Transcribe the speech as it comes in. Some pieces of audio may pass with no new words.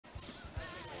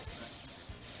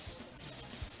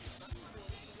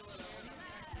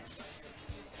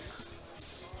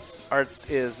Art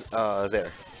is there.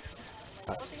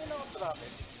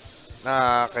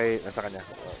 Okay, nasa kanya.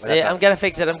 Yeah, I'm gonna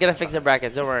fix it. I'm gonna fix the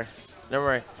bracket. Don't worry. Don't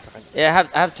worry. Yeah,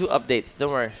 I have two updates.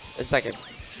 Don't worry. A second.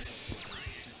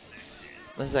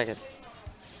 A second.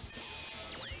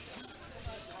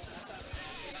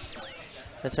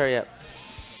 Let's hurry up.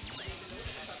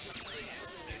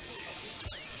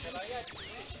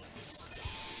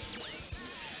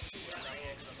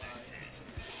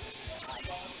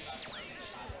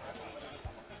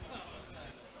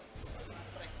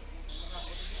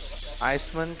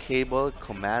 Iceman Cable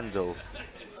Commando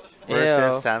Ew.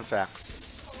 versus Santhrax.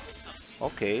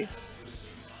 Okay.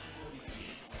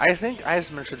 I think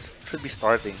Iceman should be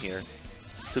starting here.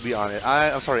 To be honest,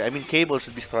 I'm sorry. I mean, Cable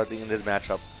should be starting in this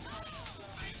matchup.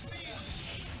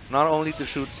 Not only to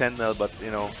shoot Sentinel, but you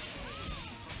know,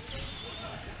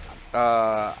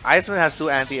 Iceman has 2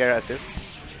 anti-air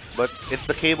assists, but it's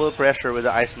the Cable pressure with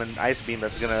the Iceman Ice Beam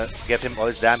that's gonna get him all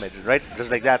his damage, right? Just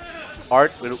like that.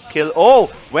 Art will kill.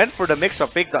 Oh, went for the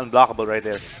mix-up, fake the unblockable right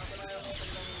there.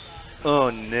 Oh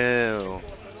no.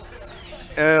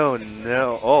 Oh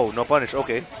no. Oh, no punish.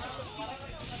 Okay.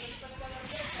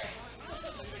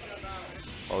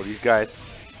 Oh, these guys.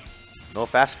 No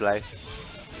fast fly.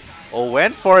 Oh,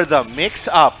 went for the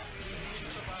mix-up.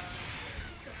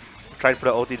 Tried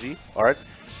for the OTG. Art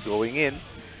going in.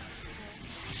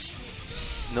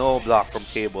 No block from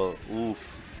Cable. Oof.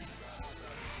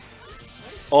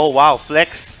 Oh wow,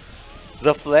 flex.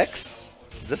 The flex.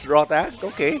 Just raw tag.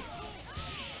 Okay.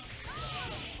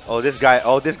 Oh, this guy.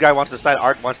 Oh, this guy wants to style.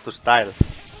 Art wants to style.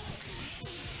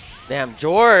 Damn,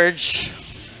 George.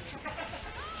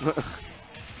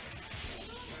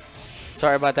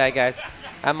 Sorry about that, guys.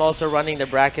 I'm also running the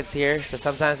brackets here, so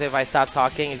sometimes if I stop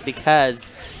talking, it's because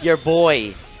your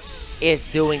boy is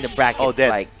doing the brackets. Oh, dead.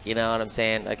 Like, you know what I'm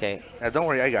saying? Okay. Don't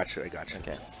worry, I got you. I got you.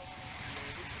 Okay.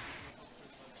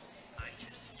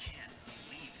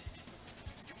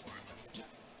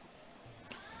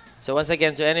 So once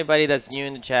again, to anybody that's new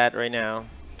in the chat right now,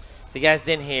 if you guys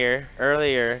didn't hear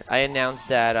earlier, I announced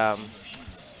that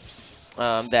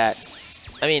from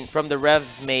the Rev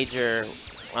Major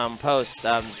post,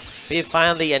 we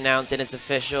finally announced, and it's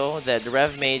official, that the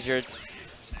Rev Major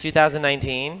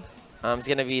 2019 is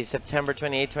gonna be September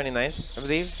 28th, 29th, I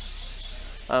believe.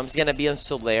 It's gonna be on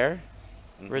Solaire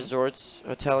Resorts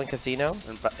Hotel and Casino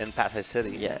In Pasay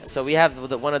City. Yeah, so we have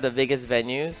one of the biggest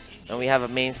venues, and we have a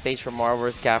main stage for Marvel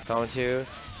vs. Capcom too.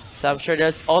 So I'm sure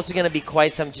there's also gonna be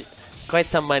quite some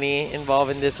money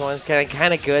involved in this one.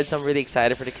 Kind of good. So I'm really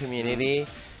excited for the community.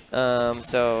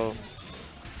 So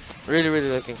really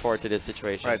looking forward to this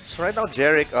situation. Right. So right now,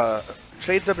 Jarek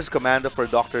trades up his commando for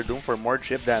Doctor Doom for more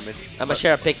chip damage. I'm gonna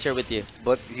share a picture with you.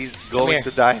 But he's going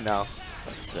to die now.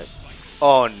 Look.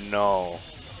 Oh no.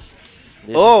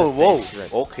 This Oh, is the whoa. stage,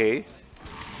 right? Okay. It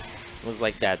was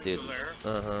like that, dude.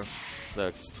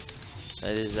 Look,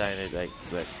 I designed it like,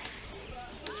 look.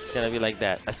 It's gonna be like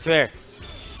that. I swear.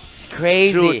 It's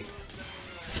crazy. Shoot.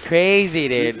 It's crazy,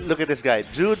 dude. Look at this guy.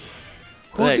 Jude,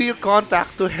 who Look. do you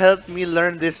contact to help me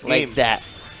learn this game? Like that.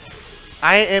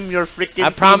 I am your freaking I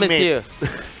promise teammate. you.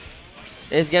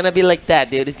 It's gonna be like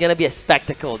that, dude. It's gonna be a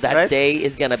spectacle. That Right? day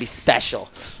is gonna be special.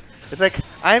 It's like,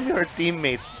 I'm your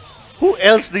teammate. Who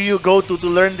else do you go to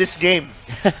learn this game?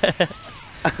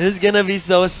 It's gonna be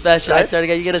so special. I Right? swear to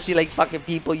God, you're gonna see like fucking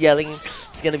people yelling.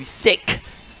 It's gonna be sick.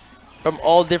 From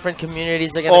all different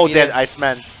communities are gonna Oh, be dead there.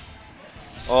 Iceman.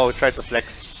 Oh, tried to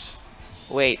flex.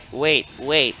 Wait.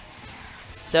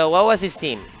 So what was his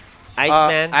team?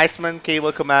 Iceman. Iceman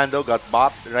Cable Commando got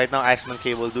bopped. Right now, Iceman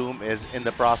Cable Doom is in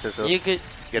the process of You could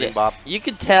getting bopped. You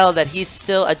could tell that he's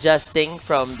still adjusting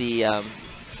from the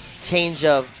change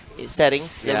of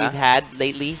settings that Yeah. we've had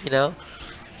lately. You know.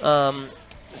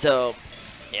 So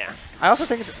yeah. I also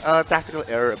think it's a tactical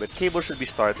error, but Cable should be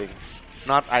starting,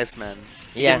 not Iceman.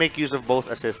 He Yeah. can make use of both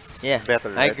assists Yeah.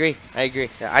 better, I right? agree. I agree.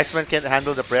 Yeah, Iceman can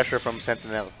handle the pressure from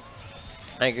Sentinel.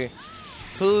 I agree.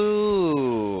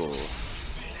 Ooh.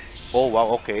 Oh,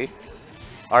 wow, okay.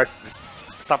 Art, just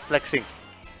stop flexing.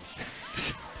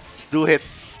 just do it.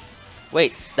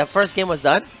 Wait, the first game was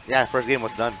done? Yeah, first game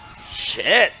was done.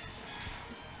 Shit.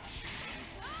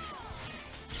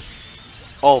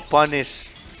 Oh, punish.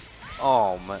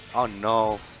 Oh, man. Oh,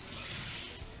 no.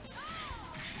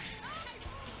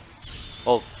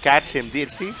 Oh, catch him.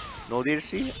 DHC? No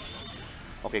DHC?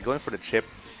 Okay, going for the chip.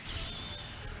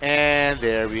 And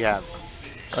there we have.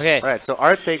 Okay. Alright, so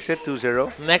Art takes it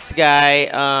 2-0. Next guy,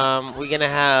 we're gonna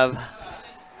have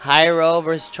Hyro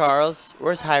versus Charles.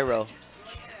 Where's Hyro?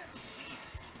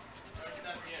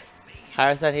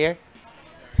 Hyro's not here?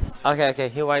 Okay, okay.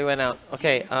 He why he went out.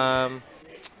 Okay,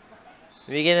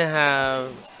 we're gonna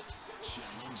have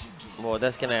Well,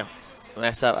 that's gonna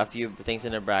mess up a few things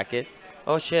in the bracket.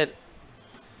 Oh shit!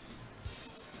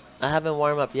 I haven't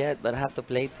warmed up yet, but I have to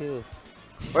play too.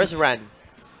 Where's Ran?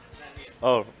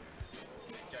 Oh,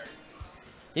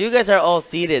 You guys are all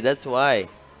seated. That's why.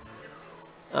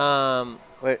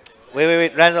 wait.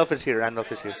 Randolph is here.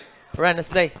 Randolph is here. Ran, let's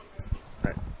play.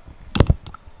 Right.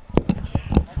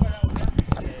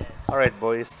 All right,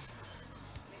 boys.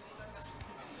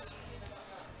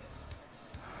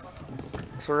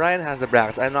 So Ryan has the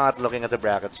brackets. I'm not looking at the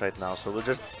brackets right now, so we'll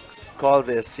just call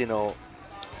this,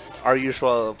 our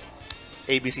usual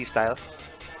ABC style.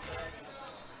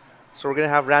 So we're gonna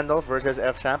have Randolph versus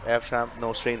F-Champ. F-Champ,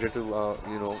 no stranger to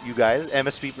you guys,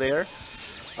 MSP player.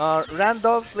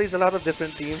 Randolph plays a lot of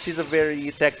different teams. He's a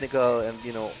very technical and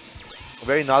a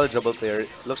very knowledgeable player.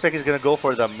 Looks like he's gonna go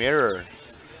for the mirror.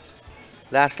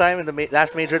 Last time in the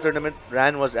last major tournament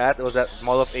Ran was at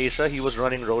Mall of Asia. He was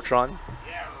running Rotron.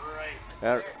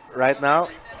 Right now,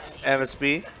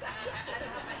 MSP.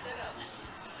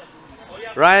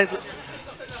 Ryan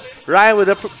with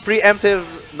a preemptive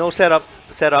no setup.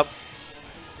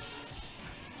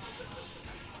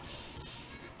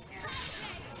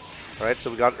 All right,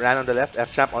 so we got Ran on the left,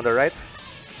 F-Champ on the right.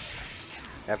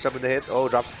 F-Champ with the hit. Oh,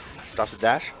 drops the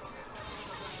dash.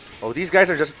 Oh, these guys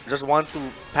are just want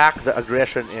to pack the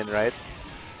aggression in, right?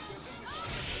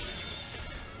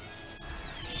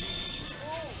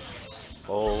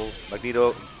 Oh,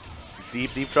 Magneto,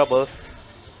 deep trouble.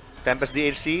 Tempest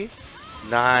DHC,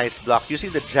 nice block. Using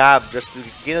the jab just to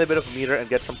gain a little bit of meter and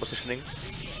get some positioning.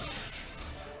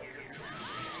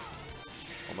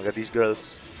 Oh my god, these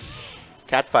girls.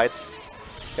 Catfight.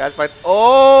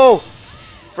 Oh!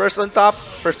 First on top,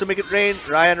 first to make it rain.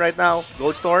 Ryan right now,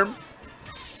 Gold Storm.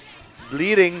 It's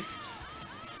bleeding.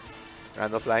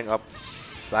 Randall flying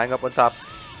up on top.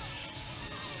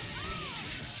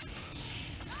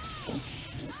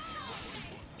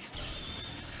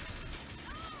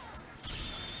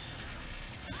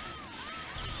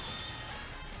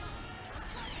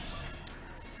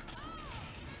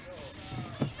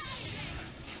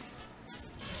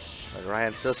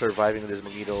 Ryan still surviving this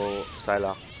Magneto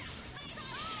Psylocke.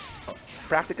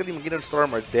 Practically Magneto and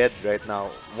Storm are dead right now.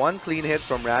 One clean hit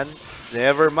from Ran.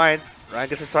 Never mind. Ryan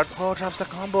gets to start. Oh, drops the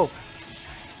combo.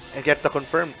 And gets the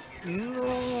confirm.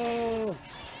 No.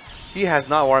 He has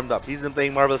not warmed up. He's been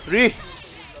playing Marvel 3.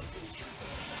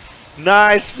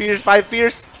 Nice. Fierce. 5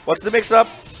 Fierce. What's the mix up?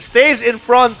 Stays in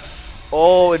front.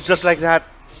 Oh, and just like that.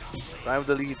 Ryan with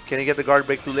the lead. Can he get the guard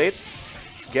break too late?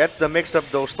 Gets the mix-up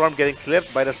though. Storm getting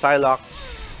clipped by the Psylocke.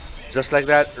 Just like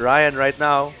that, Ryan right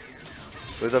now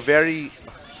with a very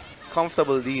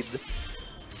comfortable lead.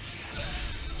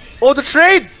 Oh, the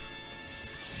trade!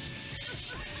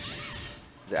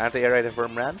 The anti-air item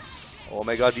from Ran. Oh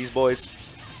my god, these boys.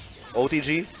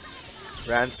 OTG.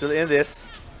 Ran still in this.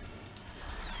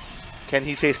 Can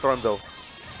he chase Storm though?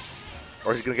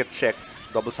 Or is he gonna get checked?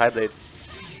 Double side blade.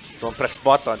 Don't press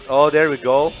buttons. Oh, there we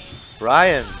go.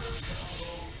 Ryan.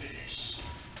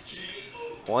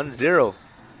 1-0.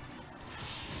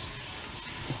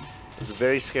 It's a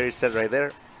very scary set right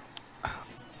there.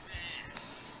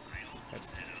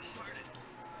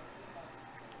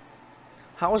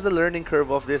 How is the learning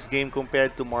curve of this game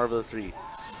compared to Marvel 3?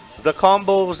 The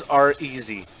combos are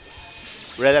easy,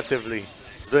 relatively.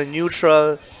 The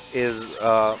neutral is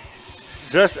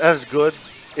just as good,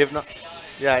 if not.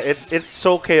 Yeah, it's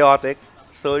so chaotic.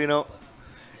 So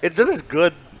it's just as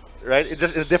good, right? It's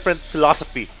just a different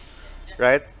philosophy.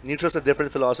 Right? Neutral's a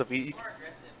different philosophy.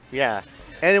 Yeah.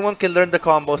 Anyone can learn the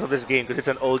combos of this game because it's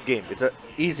an old game. It's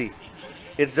easy.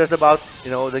 It's just about,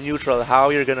 the neutral, how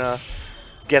you're gonna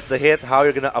get the hit, how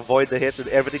you're gonna avoid the hit with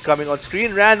everything coming on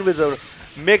screen. Ran with a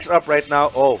mix up right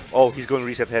now. Oh, he's going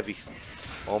reset heavy.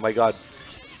 Oh my god.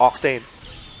 Octane.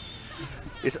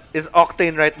 It's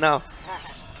Octane right now.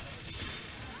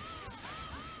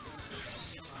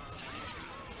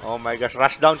 Oh my gosh.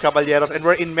 Rush down Caballeros and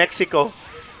we're in Mexico.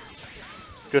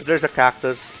 Because there's a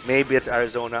cactus. Maybe it's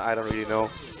Arizona. I don't really know.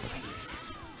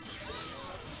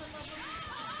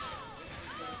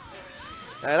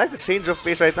 I like the change of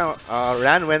pace right now.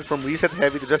 Ran went from reset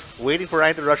heavy to just waiting for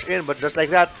Ryan to rush in. But just like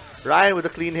that, Ryan with a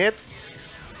clean hit.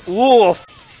 Oof!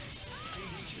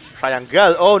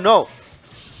 Triangle. Oh no!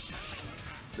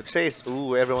 The chase.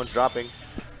 Ooh, everyone's dropping.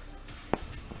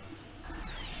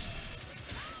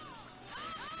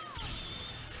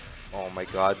 Oh my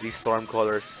god, these storm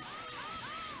colors.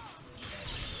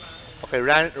 Okay,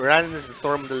 Ran is the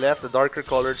storm on the left, the darker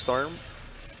colored storm.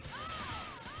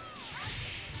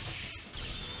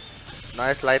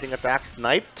 Nice lighting attack,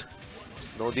 sniped.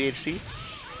 No DHC.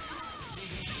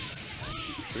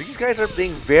 These guys are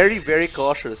being very, very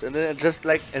cautious, and then just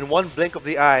like in one blink of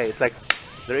the eye, it's like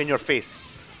they're in your face.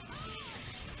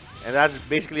 And that's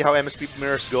basically how MSP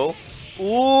mirrors go.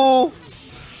 Ooh!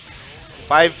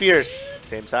 5 fears.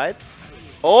 Same side.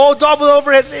 Oh, double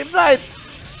overhead, same side!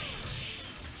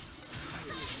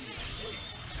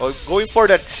 Oh, going for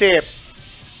that chip.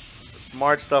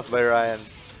 Smart stuff by Ryan.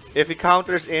 If he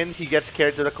counters in, he gets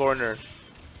carried to the corner.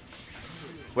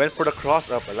 Went for the cross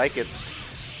up. I like it.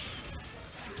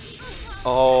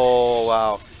 Oh,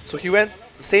 wow. So he went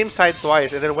same side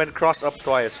twice and then went cross up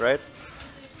twice, right?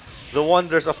 The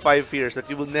wonders of 5 fears that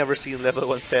you will never see in level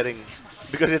 1 setting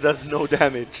because it does no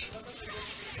damage.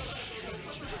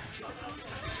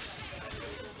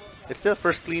 It's still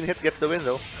first clean hit gets the win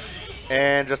though.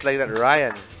 And just like that,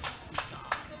 Ryan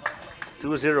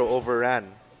 2-0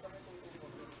 overran.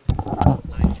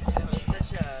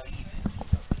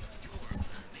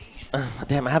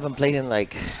 Damn, I haven't played in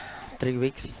like 3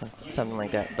 weeks, something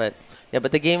like that. But yeah,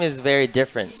 but the game is very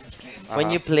different.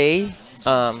 When you play,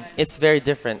 it's very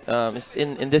different.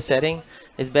 In this setting,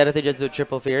 it's better to just do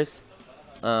triple fears.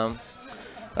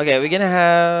 Okay, we're gonna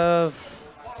have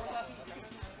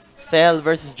Fel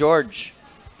versus George.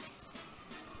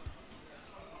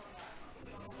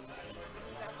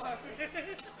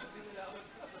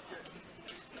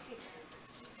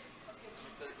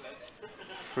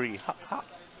 Free.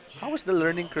 How is the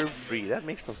learning curve free? That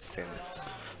makes no sense.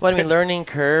 What I mean, learning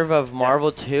curve of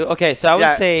Marvel 2. Okay, so I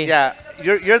would say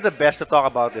you're the best to talk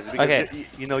about this because okay.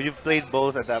 you know you've played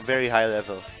both at a very high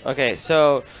level. Okay,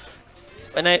 so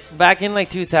when back in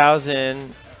like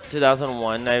 2000,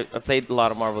 2001, I played a lot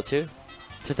of Marvel 2,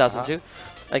 2002,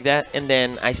 like that, and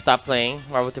then I stopped playing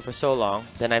Marvel 2 for so long.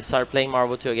 Then I started playing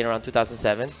Marvel 2 again around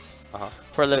 2007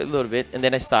 for a little bit, and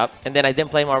then I stopped, and then I didn't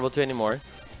play Marvel 2 anymore,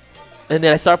 and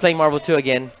then I started playing Marvel 2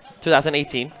 again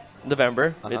 2018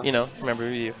 November. You know, remember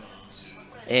you.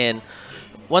 And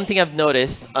one thing I've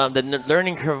noticed, the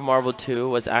learning curve of Marvel 2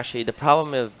 was actually the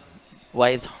problem of why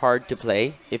it's hard to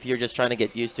play if you're just trying to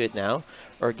get used to it now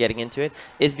or getting into it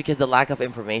is because the lack of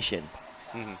information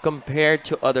compared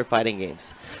to other fighting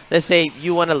games. Let's say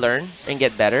you want to learn and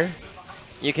get better.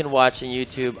 You can watch on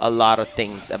YouTube a lot of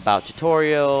things about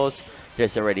tutorials.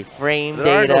 There's already frame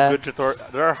data.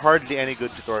 There are hardly any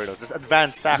good tutorials. Just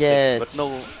advanced tactics,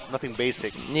 but nothing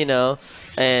basic. You know,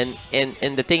 and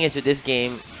the thing is with this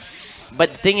game,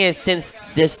 but the thing is, since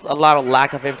there's a lot of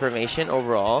lack of information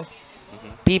overall,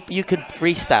 you could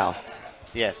freestyle.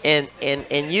 Yes. And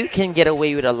you can get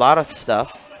away with a lot of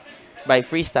stuff by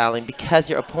freestyling because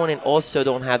your opponent also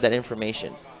don't have that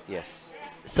information. Yes.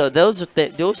 So those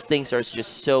things are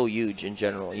just so huge in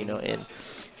general, you know.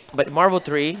 But Marvel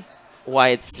 3, why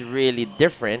it's really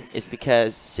different is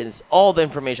because since all the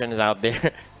information is out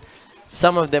there,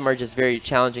 some of them are just very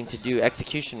challenging to do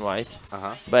execution-wise.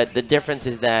 But the difference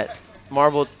is that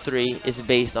Marvel 3 is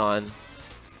based on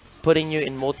putting you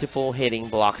in multiple hitting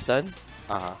block stun,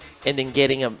 and then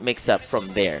getting a mix-up from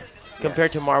there.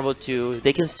 Compared to Marvel 2,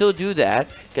 they can still do that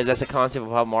because that's the concept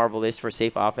of how Marvel is for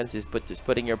safe offense, is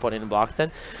putting your opponent in block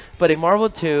stun. But in Marvel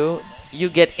 2, you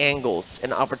get angles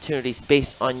and opportunities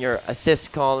based on your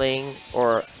assist calling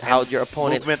or how your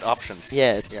opponent... Movement options.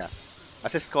 Yes. Yeah.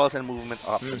 Assist calls and movement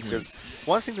options. Because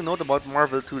one thing to note about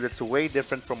Marvel 2 that's way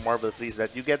different from Marvel 3 is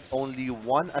that you get only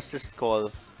one assist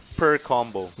call per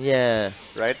combo. Yeah.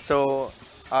 Right? So,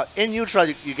 in neutral,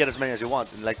 you get as many as you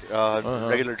want in like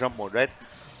regular jump mode, right?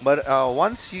 But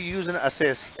once you use an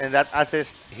assist and that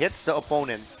assist hits the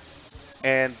opponent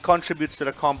and contributes to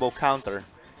the combo counter,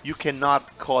 you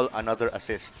cannot call another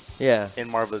assist in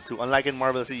Marvel 2. Unlike in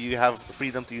Marvel 3, you have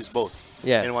freedom to use both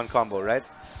in one combo, right?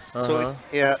 So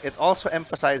it also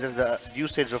emphasizes the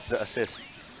usage of the assist.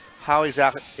 How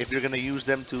exactly, if you're going to use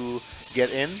them to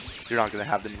get in, you're not going to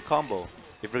have them in combo.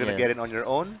 If you're going to get in on your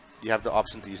own, you have the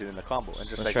option to use it in the combo. And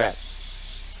just like that.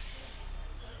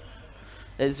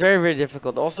 It's very, very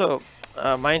difficult. Also,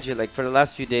 mind you, like for the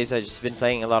last few days, I've just been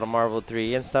playing a lot of Marvel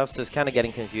 3 and stuff, so it's kind of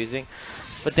getting confusing.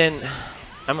 But then,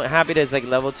 I'm happy that it's like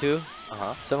level 2.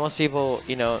 So most people,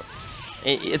 you know,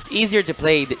 it's easier to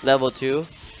play level 2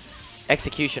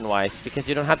 execution-wise because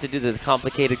you don't have to do the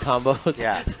complicated combos.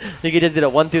 Yeah. You can just do the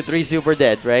 1, 2, 3 super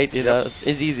dead, right? You know,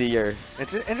 it's easier.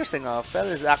 It's interesting. Fel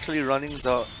is actually running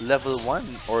the level 1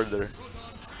 order.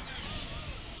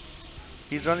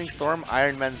 He's running Storm,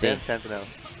 Iron Man, then Sentinel.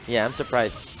 Yeah, I'm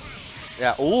surprised.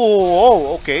 Yeah.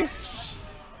 Oh, okay.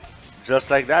 Just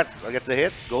like that. Gets the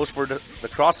hit. Goes for the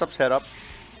cross-up setup.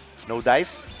 No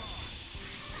dice.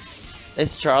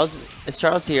 Is Charles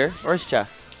here? Or is Cha?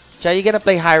 Cha, you're going to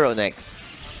play Hyro next.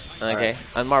 Okay.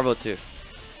 On Marvel 2.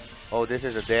 Oh, this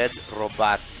is a dead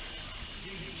robot.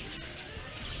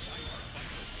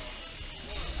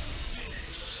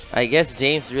 I guess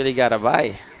James really got a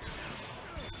buy.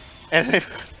 And I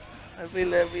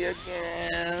feel heavy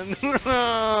again.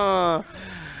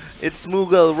 It's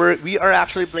Moogle. We are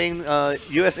actually playing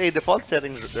USA default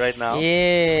settings right now.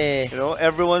 Yeah. You know,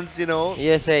 everyone's,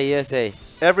 USA, USA.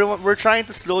 everyone. We're trying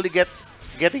to slowly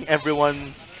getting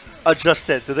everyone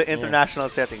adjusted to the Yeah. international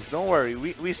settings. Don't worry,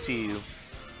 we see you.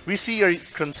 We see your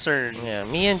concern. Yeah,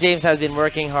 me and James have been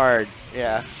working hard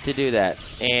Yeah. to do that,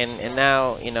 and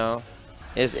now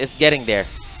it's getting there.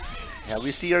 Yeah,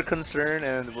 we see your concern,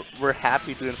 and we're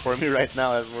happy to inform you right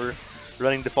now that we're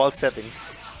running default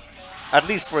settings. At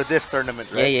least for this tournament,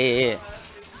 Yeah, right? yeah, yeah.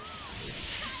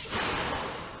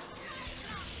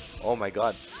 Oh my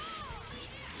God.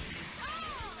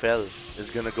 Fell is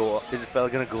gonna go up. Is Fell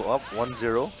gonna go up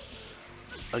 1-0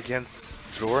 against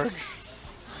George?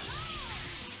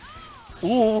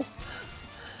 Ooh.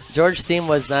 George's team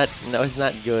was not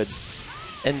good.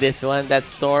 And this one, that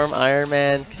Storm, Iron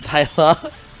Man,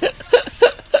 Psylocke.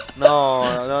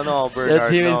 No, The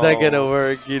Bernard. team is no. not gonna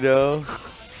work.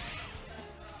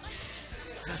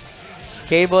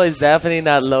 Cable is definitely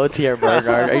not low tier,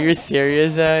 Bernard. Are you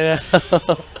serious right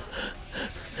now?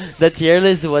 The tier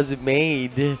list was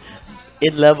made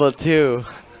in level 2,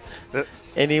 Uh,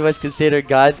 and he was considered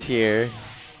god tier.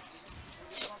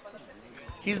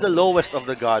 He's the lowest of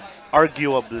the gods,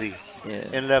 arguably, Yeah.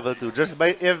 in level 2. Just by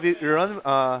if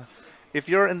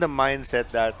you're in the mindset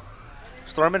that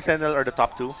Storm and Sentinel are the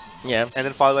top 2, Yeah. and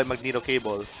then followed by Magneto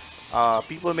Cable.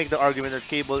 People make the argument that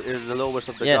Cable is the lowest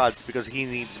of the Yes. gods because he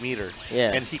needs meter.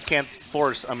 Yeah. And he can't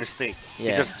force a mistake.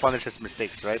 Yeah. He just punishes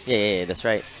mistakes, right? Yeah, that's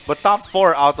right. But top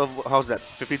 4 out of, how's that,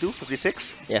 52,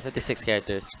 56? Yeah, 56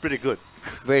 characters. Pretty good.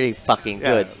 Very fucking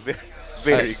Yeah, good.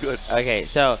 very good. Okay,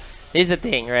 so here's the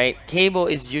thing, right? Cable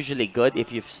is usually good if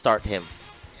you start him.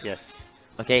 Yes.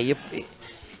 Okay,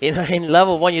 in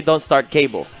level 1 you don't start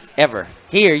Cable ever.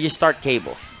 Here you start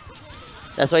Cable.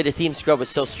 That's why the team scrub is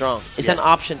so strong. It's an Yes.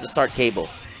 option to start Cable,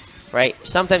 right?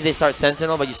 Sometimes they start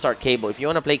Sentinel, but you start Cable. If you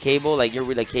want to play Cable, like you're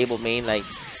really Cable main, like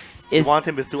You it's want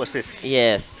him with 2 assists.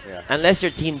 yes. Yeah. Unless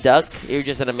you're Team Duck, you're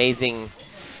just an amazing.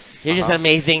 You're just an Uh-huh.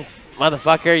 amazing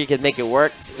motherfucker. You can make it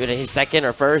work. Whether he's second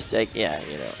or first, like yeah.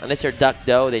 Unless you're Duck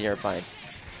Doe, then you're fine.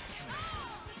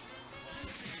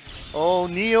 Oh,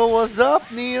 Neo, what's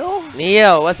up, Neo?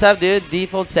 Neo, what's up, dude?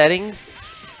 Default settings.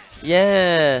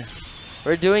 Yeah,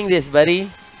 we're doing this, buddy.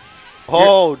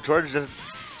 Oh, George just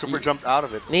super jumped out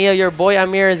of it. Neo, your boy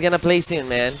Amir is gonna play soon,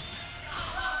 man.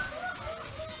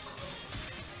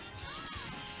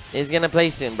 He's gonna play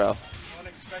soon, bro.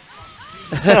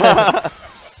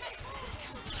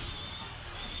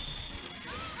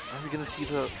 Are we gonna see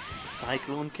the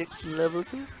Cyclone kick in level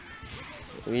 2?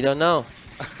 We don't know.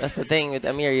 That's the thing with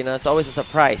Amir, it's always a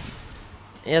surprise.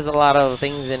 He has a lot of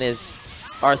things in his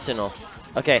arsenal.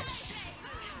 Okay.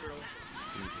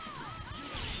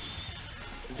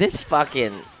 This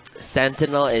fucking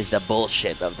Sentinel is the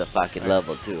bullshit of the fucking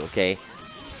level 2, okay?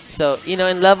 So, in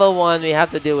level 1, we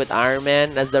have to deal with Iron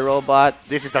Man as the robot.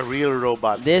 This is the real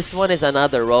robot. This one is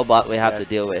another robot we have to Yes.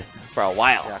 deal with for a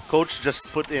while. Yeah, Coach just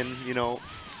put in,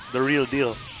 the real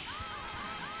deal.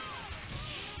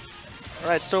 All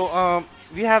right, so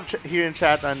we have here in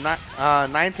chat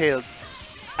Ninetail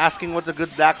asking what's a good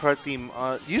Blackheart team.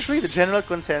 Usually the general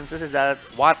consensus is that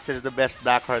Watts is the best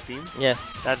Blackheart team.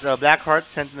 Yes. That's a Blackheart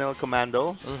Sentinel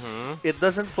Commando. Mm-hmm. It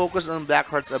doesn't focus on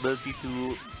Blackheart's ability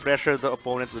to pressure the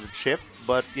opponent with a chip,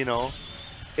 but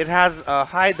it has a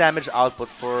high damage output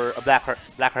for a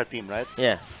Blackheart team, right?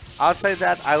 Yeah. Outside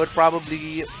that, I would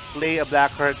probably play a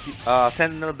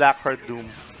Sentinel Blackheart Doom,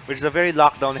 which is a very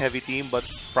lockdown heavy team, but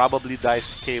probably dies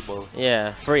to Cable.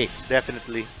 Yeah, free.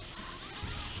 Definitely.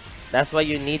 That's why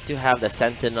you need to have the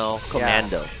Sentinel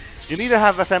Commando. You need to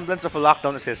have a semblance of a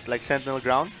lockdown assist, like Sentinel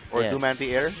Ground or Yeah. Doom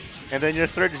Anti-Air. And then your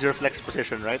third is your flex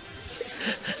position, right?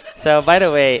 So, by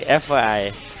the way,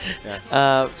 FYI,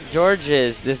 Yeah. George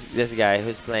is this guy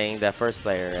who's playing the first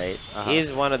player, right? Uh-huh.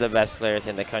 He's one of the best players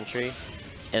in the country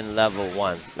in level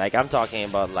 1. Like, I'm talking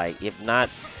about, like, if not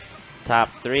top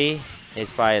 3,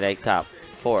 he's probably like top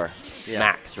 4 Yeah.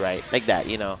 max, right? Like that,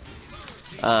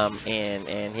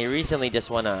 and he recently just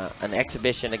won an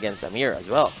exhibition against Amir as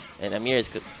well, and Amir is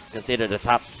considered the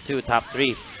top 2, top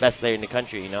 3 best player in the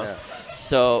country, Yeah.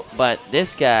 So, but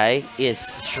this guy is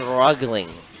struggling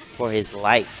for his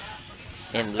life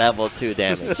in level 2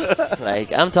 damage.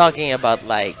 Like, I'm talking about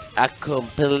like a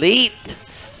complete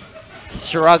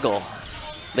struggle,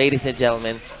 ladies and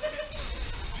gentlemen.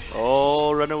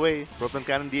 Oh, run away. Proton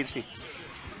Cannon DHC.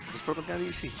 Just Proton Cannon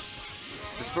DHC.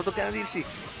 Just Proton Cannon DHC.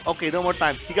 Okay, no more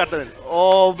time. He got the win.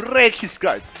 Oh, break his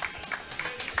guard.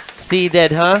 See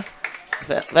dead, huh?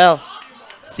 Well,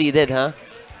 see dead, huh?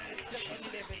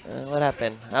 What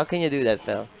happened? How can you do that,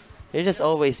 Phil? You're just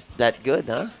always that good,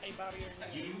 huh?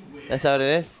 That's how it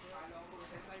is?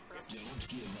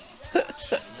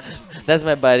 That's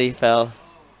my buddy, Phil.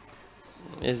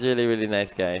 He's really, really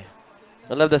nice guy.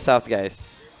 I love the South guys.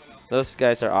 Those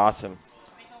guys are awesome.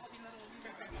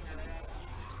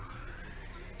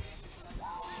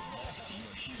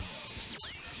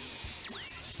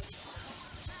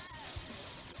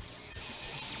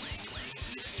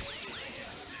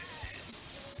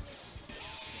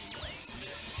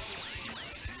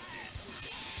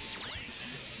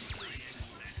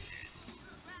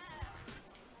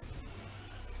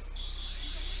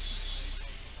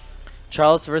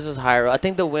 Charles versus Hyro. I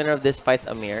think the winner of this fight's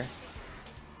Amir.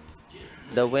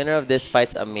 The winner of this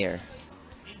fight's Amir.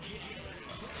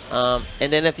 And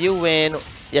then if you win,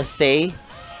 you stay.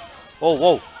 Oh,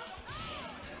 whoa.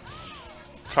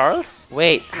 Charles?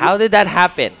 Wait, how did that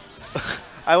happen?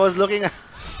 I was looking at.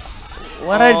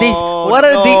 What are these?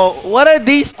 no. What are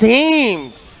these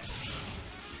teams?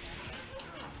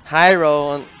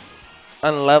 Hyro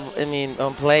on level. I mean,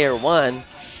 on player 1.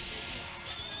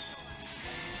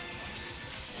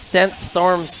 Sense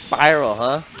Storm Spiral,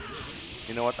 huh?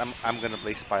 You know what? I'm gonna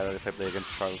play Spiral if I play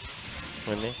against Charles.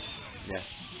 Really? Yeah.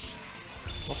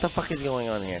 What the fuck is going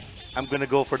on here? I'm gonna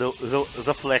go for the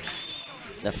flex.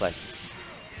 The flex.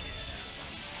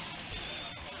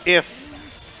 If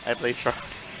I play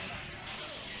Charles.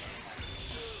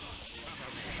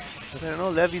 Because I don't know,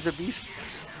 Levy's a beast.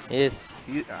 Yes.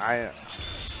 I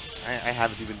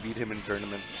haven't even beat him in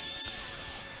tournament.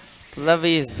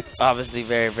 Levy is obviously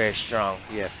very, very strong.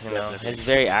 Yes, You know, definitely. he's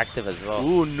very active as well.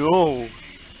 Ooh, no.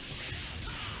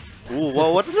 Ooh,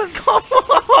 well, what does that call?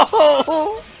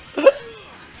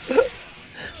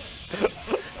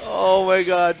 Oh my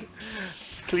god.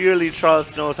 Clearly,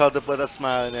 Charles knows how to put a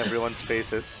smile in everyone's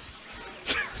faces.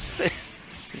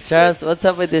 Charles, what's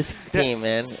up with this team,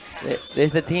 man?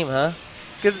 There's the team, huh?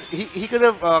 Because he could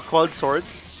have called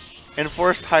swords and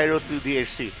forced Hyro to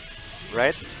DHC,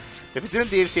 right? If he didn't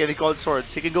DHC and he called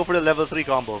swords, he can go for the level 3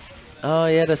 combo. Oh,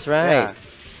 yeah, that's right. Yeah.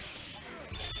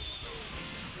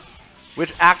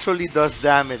 Which actually does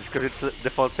damage because it's the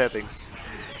default settings.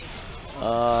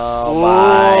 Oh,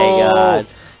 my God.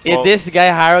 If Oh. this guy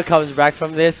Hyro comes back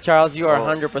from this, Charles, you are Oh.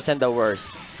 100% the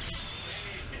worst.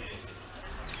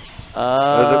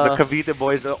 The Kavita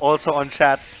boys are also on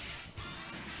chat.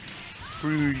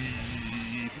 Free.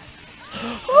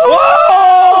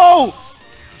 Whoa!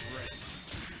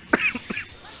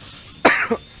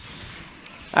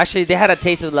 Actually, they had a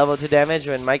taste of level 2 damage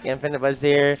when Mike Infinite was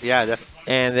there. Yeah,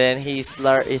 And then he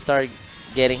started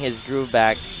getting his groove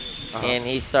back. Uh-huh. And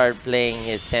he started playing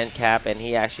his Sand Cap. And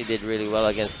he actually did really well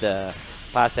against the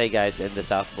Pasay guys and the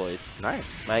South boys.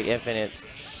 nice. Mike Infinite,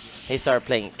 he started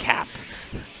playing Cap.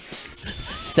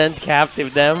 Sent Cap to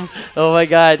them. Oh my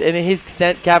God. And his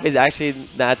Sent Cap is actually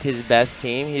not his best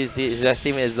team. His best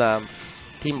team is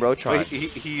Team Rotron. Wait,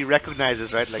 he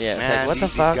recognizes, right? Like, Yeah, it's man, like, what the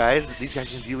these fuck? these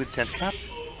guys can deal with Scent Cap.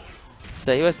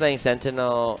 So he was playing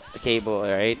Sentinel Cable,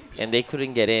 right? And they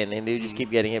couldn't get in, and they just keep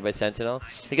getting hit by Sentinel.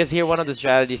 Because here, one of the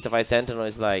strategies to fight Sentinel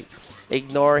is like,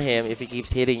 ignore him if he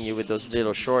keeps hitting you with those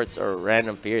little shorts or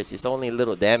random fears. It's only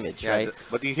little damage, Yeah, right?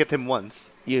 but you hit him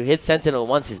once. You hit Sentinel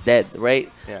once, he's dead, right?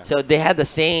 Yeah. So they had the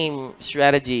same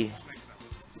strategy.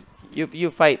 You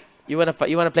fight. You wanna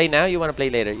fight? You wanna play now? You wanna play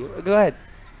later? Go ahead.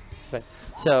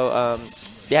 So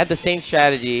they had the same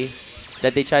strategy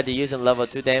that they tried to use in level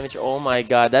 2 damage. Oh my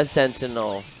God, that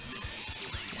Sentinel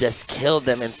just killed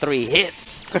them in 3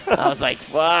 hits. I was like,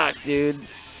 fuck, dude.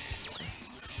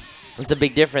 It's a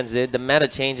big difference, dude. The meta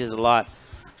changes a lot.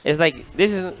 It's like,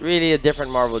 this isn't really a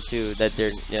different Marvel 2 that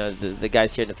they're, the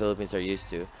guys here in the Philippines are used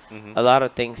to. A lot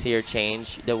of things here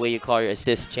change. The way you call your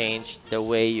assist change. The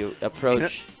way you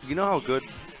approach. You know how good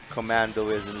Commando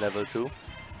is in level 2?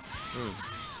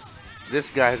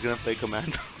 This guy is gonna play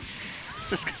Commando.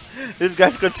 This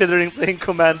guy's considering playing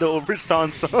Commando over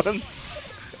Sanson.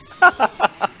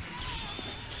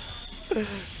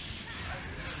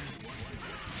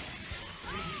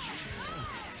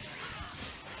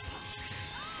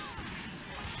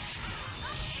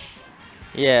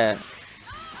 Yeah,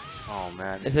 Oh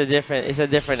man, it's a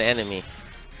different enemy.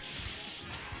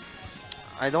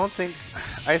 I don't think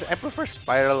I prefer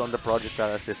Spiral on the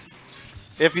projectile assist.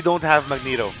 If you don't have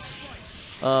Magneto,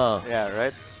 Oh, yeah,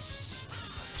 right.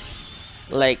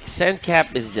 like Sand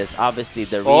Cap is just obviously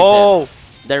the reason. Oh,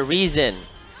 The reason.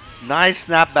 nice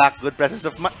snapback, good presence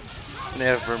of mind.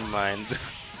 Never mind.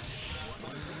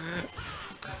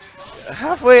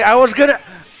 Halfway, I was gonna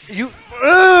you.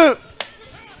 Oh.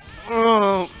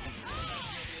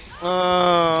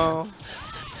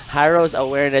 Hyro Hyro's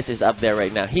awareness is up there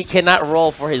right now. He cannot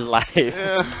roll for his life.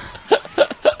 Yeah.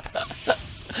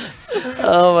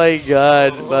 Oh my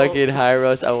god, fucking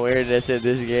Hyro's awareness in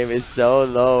this game is so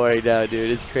low right now, dude.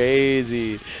 It's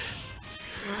crazy.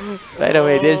 By the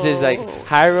way, this is like,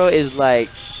 Hyro is like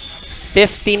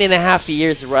 15 and a half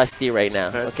years rusty right now,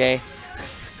 okay?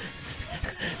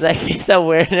 Like his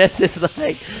awareness is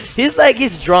like,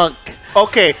 he's drunk.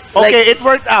 Okay, Like- it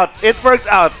worked out. It worked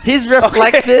out. His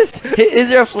reflexes,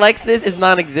 his reflexes is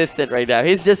non-existent right now.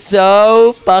 He's just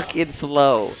so fucking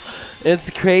slow.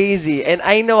 It's crazy. And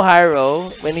I know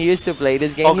Hyro, when he used to play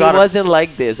this game, Oh, he God. wasn't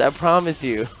like this. I promise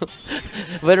you.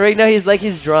 But right now,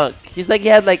 he's drunk. He's like he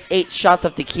had like 8 shots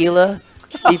of tequila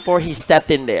before he stepped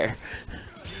in there.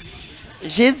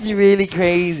 Shit's really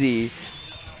crazy.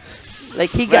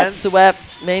 Like he got Man. swept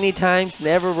many times,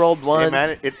 never rolled Hey, once.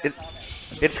 man,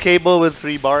 it's Cable with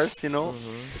 3 bars, you know?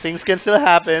 Things can still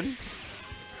happen.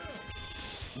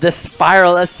 The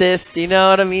spiral assist, you know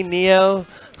what I mean, Neo?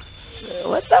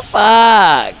 What the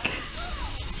fuck?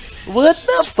 What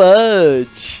the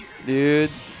fudge, dude?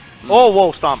 Oh,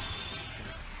 whoa, stomp.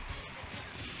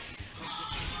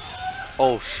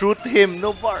 Oh, shoot him,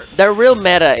 no bar. The real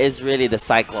meta is really the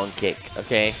cyclone kick,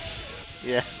 okay?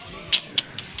 Yeah.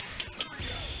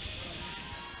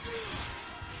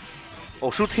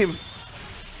 Oh, shoot him.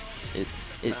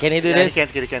 Can he do Yeah, this? He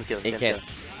can't kill. He can't. Kill.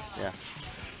 Yeah.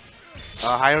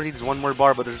 Hyro needs 1 more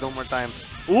bar, but there's no more time.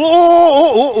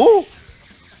 Ooh!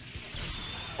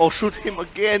 Oh, shoot him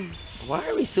again. Why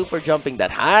are we super jumping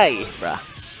that high, bruh?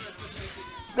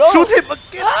 No. Shoot him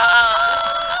again.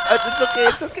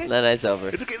 It's okay. No, it's over.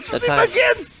 It's okay. Shoot That's him fine.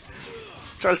 again.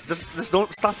 Charles, just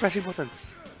don't stop pressing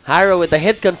buttons. Hyro with the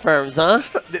hit confirms, huh?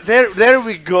 There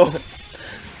we go.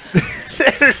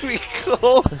 There we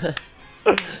go.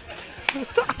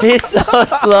 He's so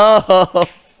slow.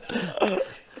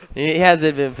 He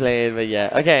hasn't been playing, but yeah.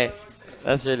 Okay.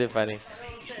 That's really funny.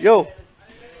 Yo.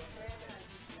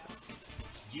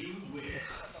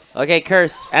 Okay,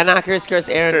 curse. Not curse.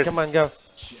 Aaron, Curse. come on, go.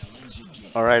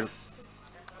 All right.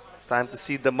 It's time to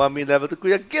see the mummy level to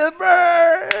Kuya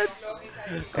Gilbert.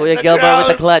 Kuya The Gilbert with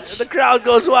the crowd- clutch. The crowd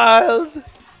goes wild.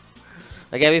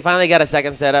 Okay, we finally got a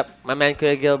second setup. My man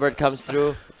Kuya Gilbert comes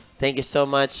through. Thank you so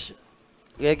much.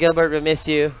 Kuya Gilbert, we miss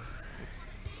you.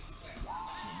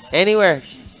 Anywhere.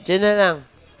 Diyan na lang.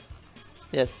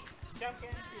 Yes.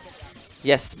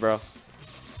 Yes, bro.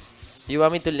 You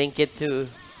want me to link it to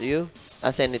you?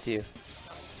 I'll send it to you.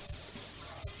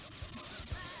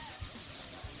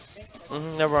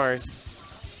 No worries.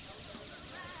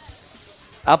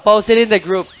 I'll post it in the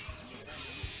group.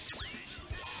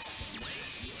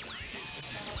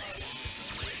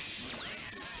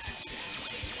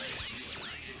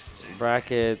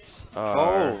 Brackets are...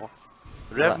 Oh.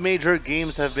 Rev Major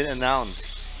games have been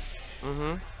announced.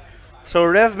 Mm-hmm. So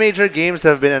Rev Major games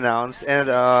have been announced, and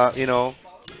you know,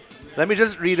 let me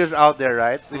just read this out there,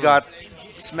 right? We got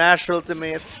Smash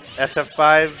Ultimate,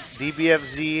 SF5,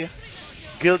 DBFZ,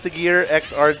 Guilty Gear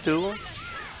XR2,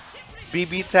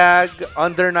 BB Tag,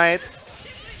 Under Night,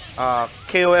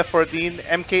 KOF 14,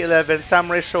 MK11,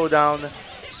 Samurai Showdown,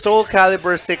 Soul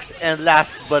Calibur 6, and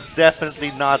last but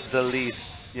definitely not the least,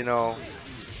 you know,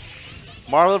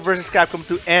 Marvel vs. Capcom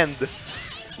to end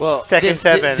Well, Tekken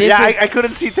 7. this Yeah, is, I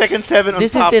couldn't see Tekken 7 on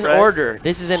this top, is in right? order.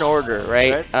 This is in order,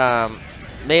 right?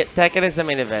 Tekken is the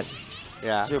main event.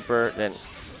 Yeah. Super, then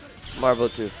Marvel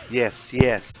 2.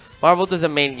 Yes. Marvel 2 is the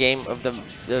main game of the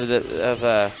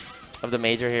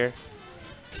major here.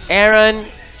 Aaron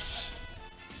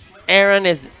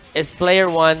is player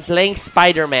 1 playing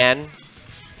Spider-Man.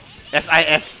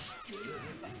 SIS.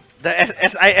 The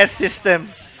SIS system.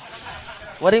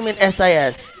 What do you mean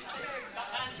SIS?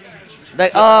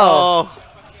 Like oh,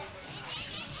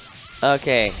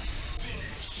 okay.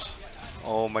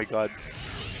 Oh my god.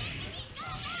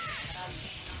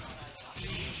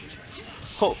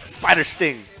 Oh, Spider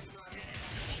Sting.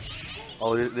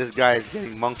 Oh, this guy is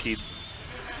getting monkeyed.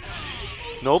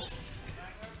 Nope.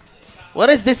 What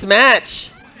is this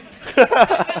match?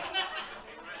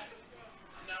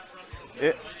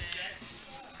 It-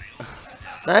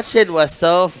 That shit was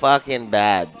so fucking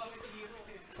bad.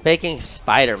 Faking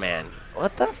Spider-Man.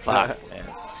 What the fuck, man?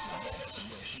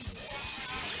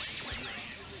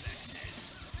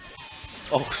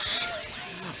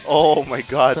 Oh my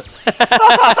god.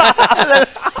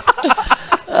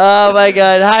 Oh my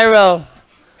god, Hyro.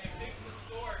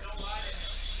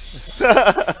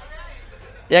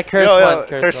 Yeah,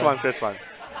 curse one. Curse one.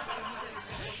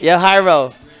 Yeah,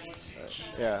 Hyro.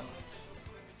 Yeah.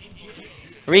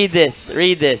 Read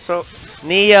this. So,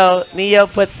 Neo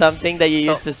put something that you So-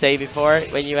 used to say before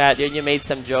when you made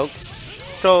some jokes.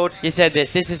 So He said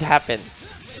this has happened.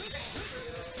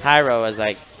 Hyro was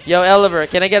like, yo, Eliver,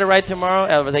 can I get a ride tomorrow?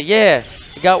 Eliver was like, yeah.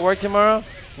 You got work tomorrow?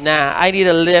 Nah, I need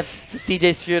a lift to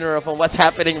CJ's funeral from what's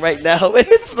happening right now. When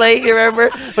he's playing, you remember?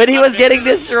 When he was getting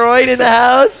destroyed in the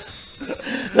house?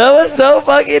 That was so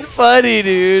fucking funny,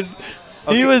 dude.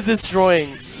 Okay. He was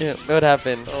destroying. Yeah, what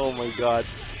happened? Oh my god.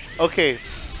 Okay.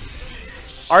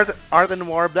 Art and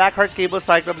War, Blackheart Cable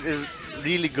Cyclops is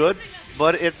really good,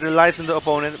 but it relies on the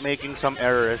opponent making some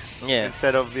errors. Yeah.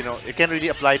 Instead of, it can't really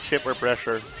apply chip or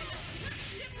pressure.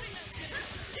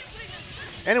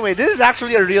 Anyway, this is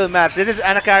actually a real match. This is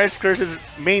Anakaris Curse's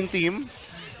main team.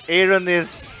 Aaron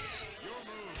is,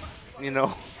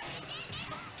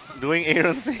 doing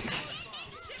Aaron things.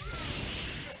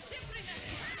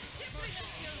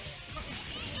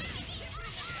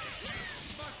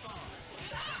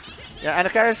 Yeah,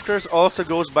 Anakaris Curse also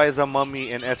goes by the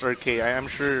Mummy in SRK. I am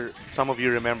sure some of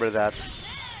you remember that.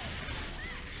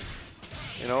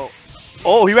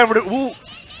 Oh, he went for the ooh.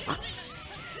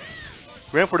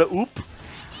 Went for the oop.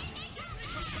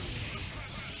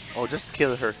 Oh, just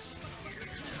kill her.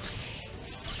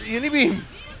 Unibeam.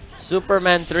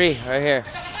 Superman 3 right here.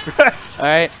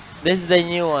 Alright, this is the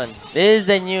new one. This is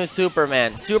the new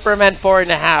Superman. Superman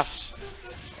 4.5.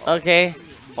 Okay.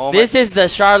 Oh This is the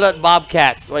Charlotte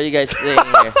Bobcats. What are you guys saying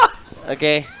here?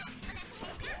 Okay.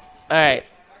 Alright.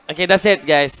 Okay, that's it,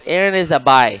 guys. Aaron is a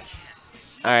buy.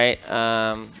 Alright.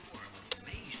 Let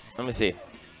me see.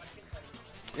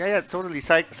 Yeah, totally.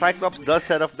 Cyclops does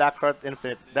set up Blackheart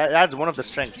Infinite. That's one of the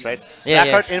strengths, right? Yeah,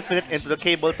 Blackheart Infinite into the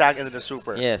cable tag into the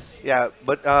super. Yes. Yeah,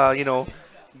 but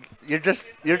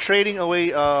you're trading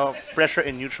away pressure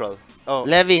in neutral. Oh,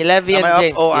 Levy am and I up?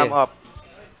 James. Oh, yeah. I'm up.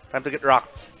 Time to get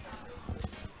rocked.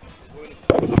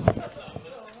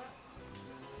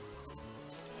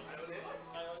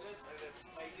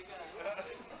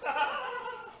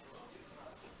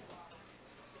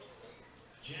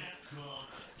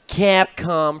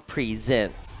 Capcom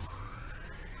presents.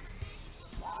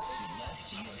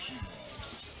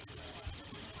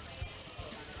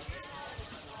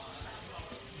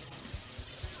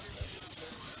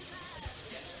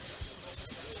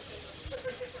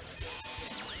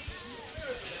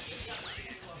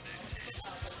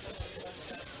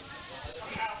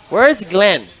 Where's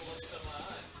Glenn?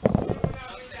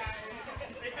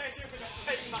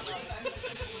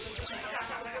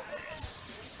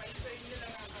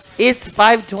 It's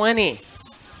 5:20.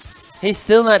 He's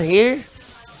still not here?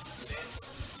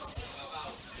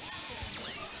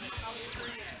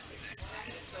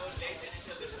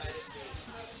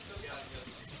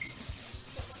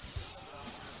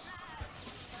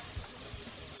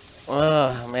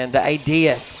 Oh, man, the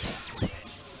ideas.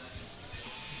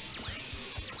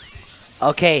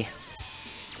 Okay.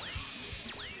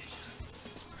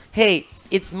 Hey,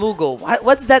 it's Mugo.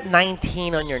 What's that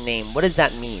 19 on your name? What does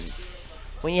that mean?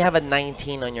 When you have a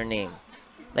 19 on your name?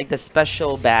 Like the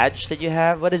special badge that you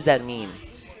have? What does that mean?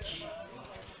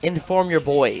 Inform your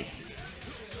boy.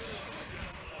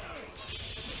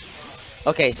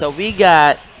 Okay, so we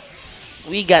got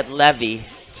Levy.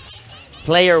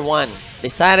 Player 1.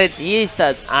 Decided he's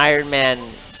the Iron Man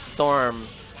Storm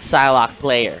Psylocke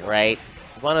player, right?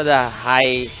 One of the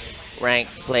high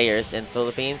ranked players in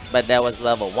Philippines, but that was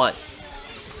level 1.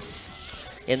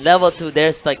 In level 2,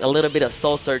 there's like a little bit of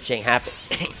soul searching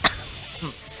happening.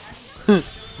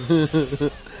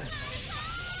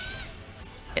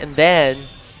 And then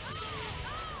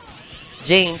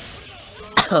James,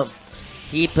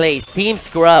 he plays Team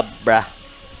Scrub, bruh.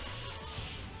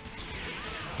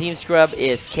 Team Scrub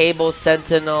is Cable,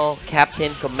 Sentinel,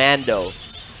 Captain, Commando.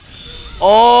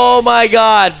 Oh my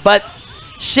god, but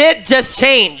shit just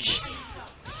changed.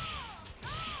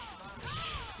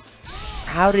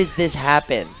 How does this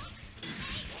happen?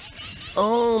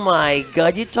 Oh my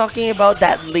god, you're talking about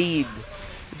that lead.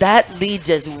 That lead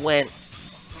just went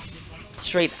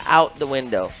straight out the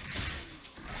window.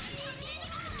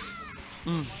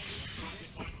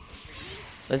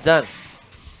 It's done.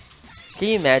 Can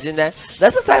you imagine that?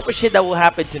 That's the type of shit that will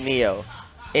happen to Neo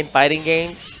in fighting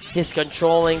games. He's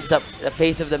controlling the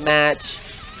pace of the match,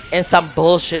 and some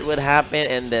bullshit would happen,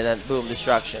 and then boom,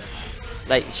 destruction.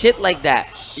 Like shit like that.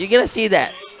 You're gonna see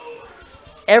that.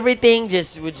 Everything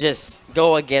would just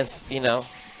go against,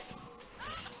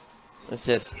 It's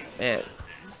just, man.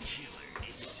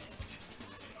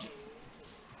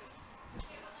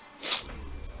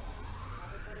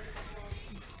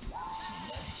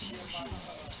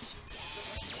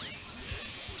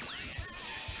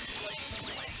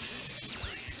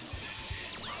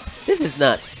 This is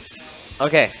nuts.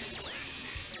 Okay.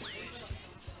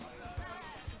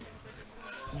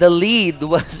 The lead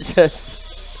was just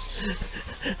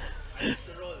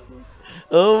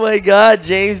Oh my God,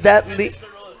 James,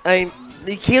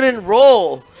 you couldn't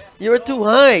roll. You were too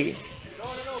high.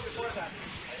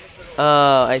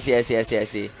 Oh, I see, I see, I see, I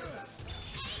see.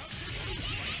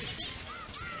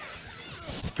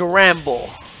 Scramble.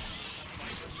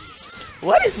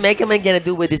 What is Mega Man gonna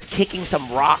do with his kicking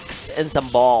some rocks and some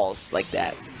balls like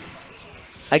that?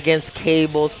 Against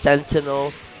Cable,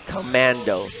 Sentinel,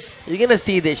 Commando. You're gonna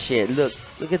see this shit. Look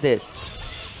at this.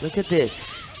 Look at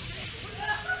this.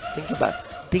 Think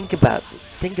about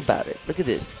it. Look at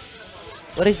this.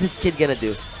 What is this kid gonna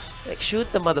do? Like,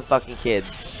 shoot the motherfucking kid.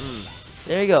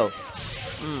 There you go.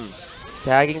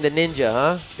 Tagging the ninja,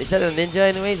 huh? They said a ninja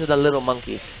anyways, or the little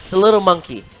monkey? It's the little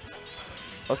monkey.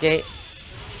 Okay?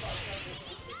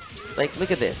 Like, look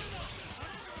at this.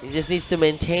 He just needs to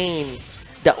maintain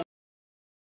the...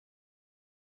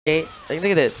 Okay? Like,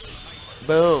 look at this.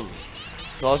 Boom.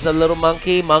 Close the little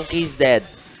monkey. Monkey's dead.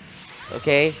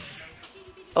 Okay?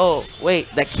 Oh, wait.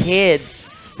 The kid,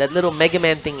 that little Mega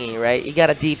Man thingy, right? He got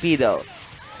a DP, though.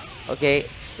 Okay?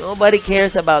 Nobody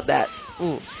cares about that.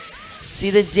 Ooh. See,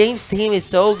 this James team is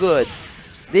so good.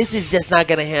 This is just not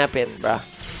gonna happen, bruh.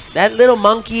 That little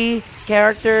monkey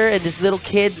character and this little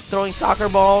kid throwing soccer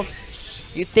balls,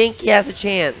 you think he has a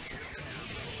chance.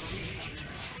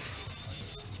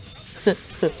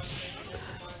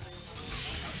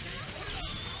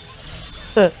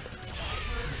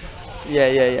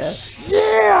 Yeah.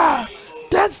 Yeah!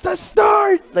 That's the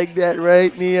start! Like that,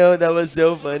 right, Neo? That was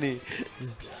so funny.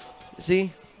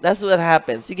 See? That's what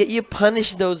happens. You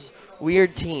punish those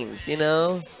weird teams, you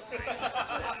know?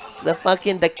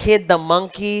 The kid, the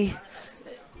monkey.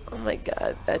 Oh my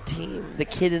God, that team. The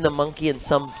kid and the monkey and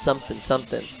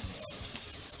something.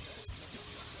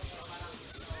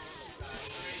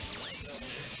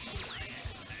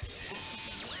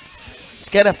 It's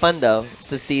kind of fun though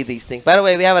to see these things. By the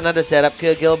way, we have another setup.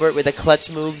 Kill Gilbert with the clutch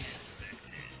moves,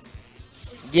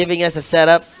 giving us a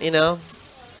setup, you know.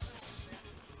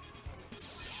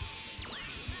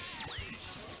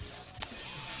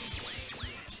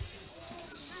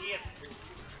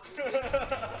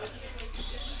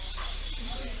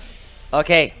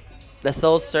 Okay, the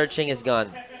soul searching is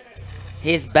gone.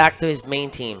 He's back to his main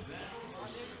team.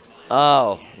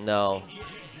 Oh no,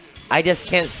 I just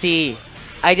can't see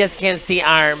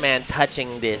Iron Man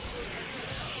touching this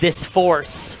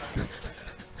force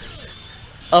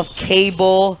of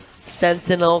Cable,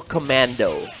 Sentinel,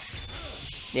 Commando.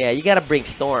 Yeah, you gotta bring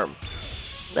Storm.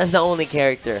 That's the only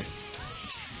character.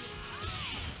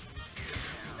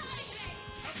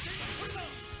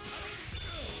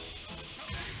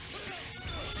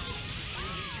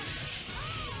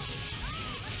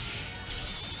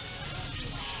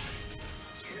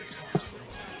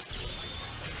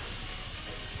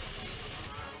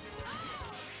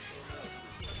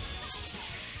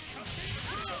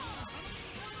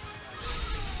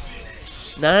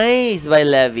 Nice by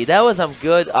Levy. That was some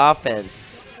good offense.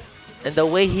 And the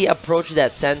way he approached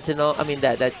that Sentinel,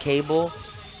 that Cable,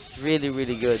 really,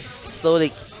 really good.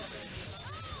 Slowly.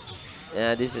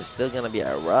 Yeah, this is still gonna be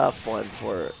a rough one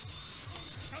for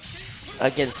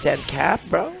against Send Cap,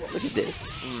 bro. Look at this.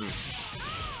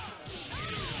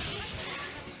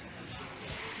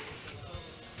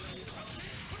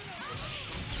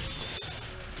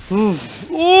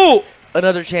 Ooh!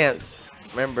 Another chance.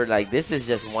 Remember, like, this is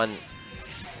just one.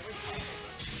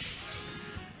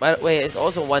 By the way, it's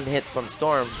also one hit from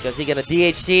Storm because he gonna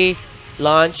DHC,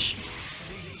 launch.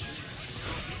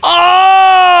 Oh!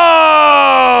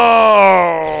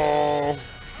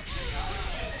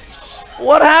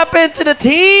 What happened to the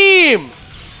team?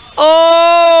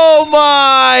 Oh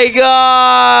my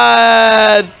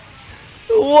God!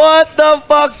 What the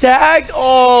fuck, tag?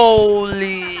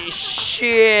 Holy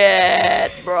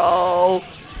shit, bro!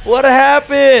 What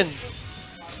happened?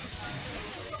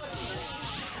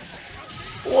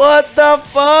 What the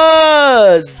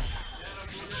fuzz?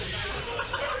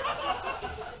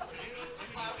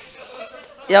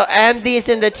 Yo, Andy's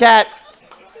in the chat.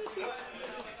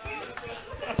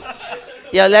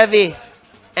 Yo, Levy.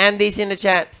 Andy's in the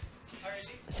chat.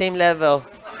 Same level.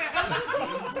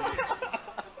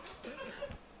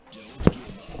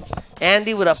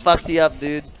 Andy would have fucked you up,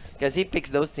 dude. Because he picks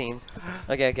those teams.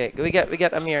 Okay. We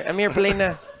got Amir. Amir playing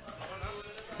now.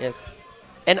 Yes.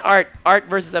 And Art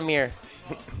versus Amir.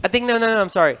 I think no, I'm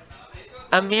sorry.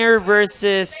 Amir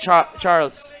versus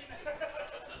Charles.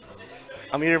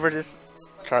 Amir versus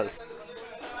Charles.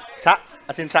 Chat?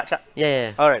 As in chat.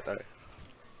 Yeah. Alright.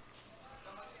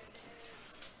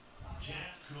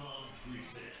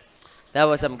 That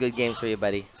was some good games for you,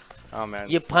 buddy. Oh man.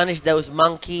 You punished those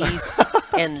monkeys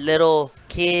and little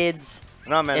kids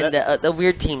No, man. And the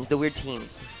weird teams, the weird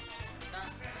teams.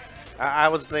 I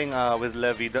was playing with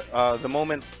Levy the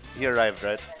moment he arrived,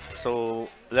 right? So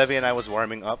Levy and I was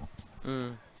warming up,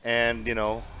 Mm. and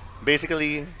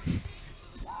basically,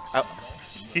 I,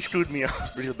 he screwed me up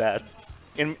real bad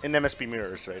in MSP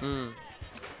mirrors, right? Mm.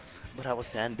 But I was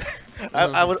sand.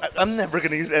 Mm. I'm never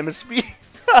gonna use MSP.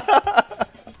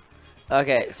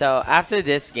 Okay, so after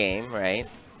this game, right?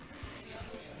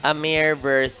 Amir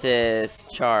versus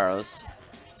Charles.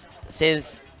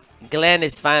 Since Glenn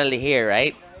is finally here,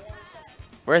 right?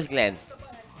 Where's Glenn?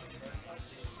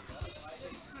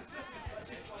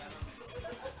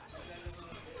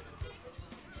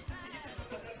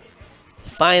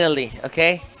 Finally,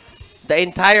 okay? The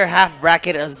entire half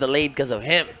bracket was delayed because of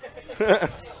him.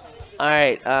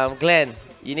 Alright, Glenn,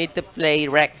 you need to play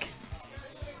Rec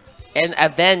and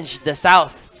avenge the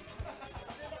South.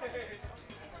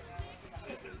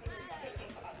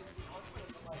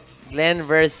 Glenn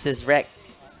versus Rec.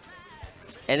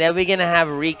 And then we're gonna have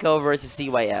Rico versus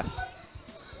CYF.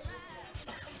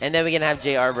 And then we're gonna have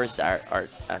JR versus Art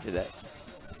after that.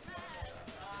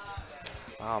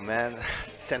 Oh man,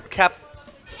 sent cap.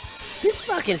 This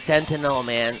fucking Sentinel,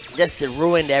 man, just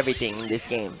ruined everything in this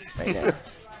game right now.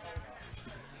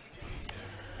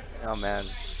 Oh man,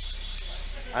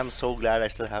 I'm so glad I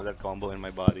still have that combo in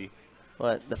my body.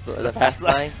 What, the fast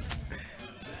line?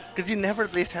 Because you never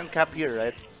play sand cap here,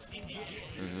 right?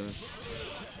 Mm-hmm.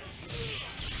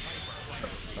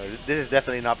 This is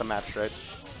definitely not the match, right?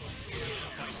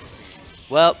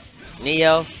 Well,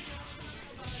 Neo,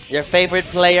 your favorite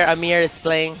player Amir is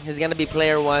playing. He's gonna be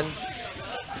player 1.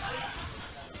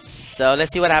 So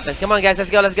let's see what happens. Come on, guys, let's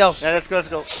go, let's go. Yeah, let's go, let's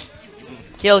go.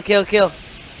 Kill, kill, kill.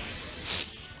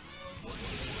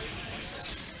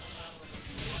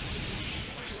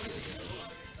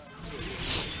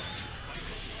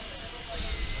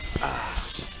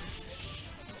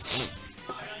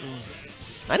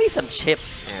 I need some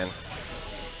chips, man.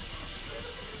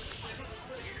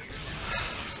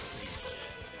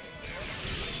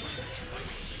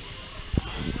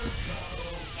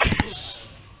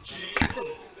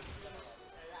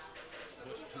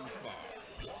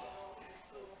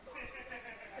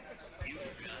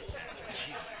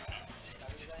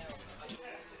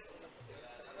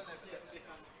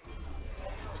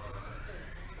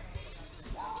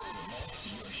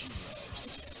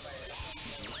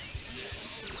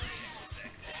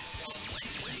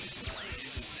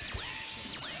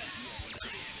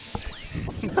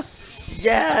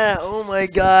 Yeah, oh my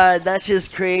god, that's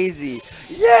just crazy.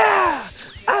 Yeah,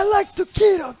 I like to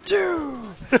keto too.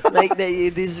 Like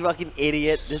these fucking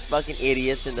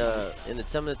idiots in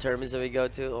some of the tournaments that we go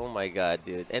to. Oh my god,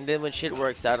 dude. And then when shit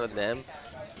works out on them,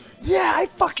 yeah, I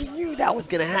fucking knew that was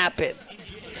gonna happen.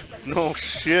 No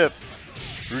shit.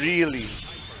 Really?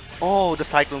 Oh, the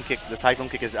cyclone kick. The cyclone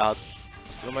kick is out.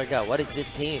 Oh my god, what is this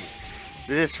team?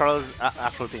 This is Charles'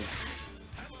 actual team.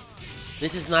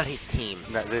 This is not his team.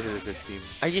 This is his team.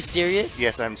 Are you serious?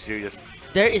 Yes, I'm serious.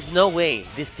 There is no way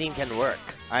this team can work.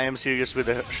 I am serious with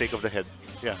a shake of the head.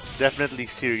 Yeah, definitely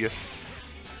serious.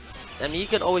 I mean, you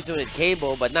can always do it with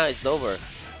cable, but now it's over.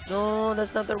 No,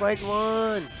 that's not the right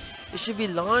one. It should be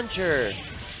launcher.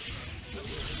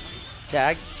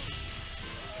 Tag.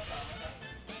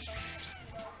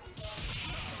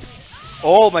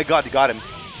 Oh my god, you got him.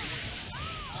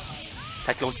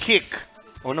 Cyclone kick.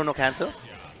 Oh no, no cancel.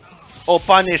 Oh,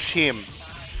 punish him.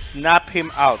 Snap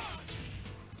him out.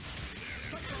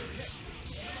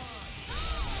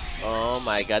 Oh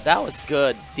my god, that was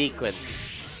good sequence.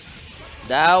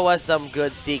 That was some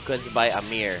good sequence by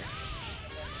Amir.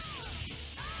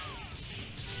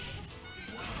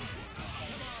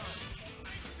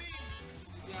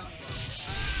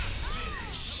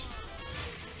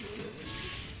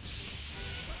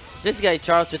 This guy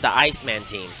Charles with the Iceman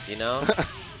teams, you know?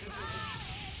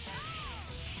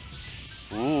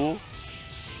 Ooh.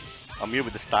 Amir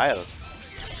with the style.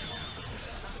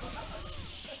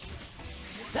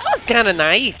 That was kind of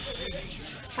nice.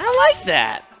 I like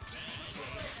that.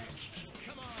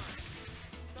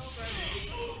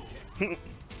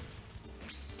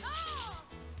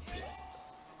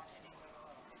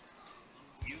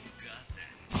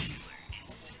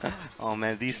 Oh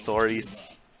man, these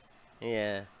stories.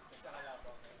 Yeah.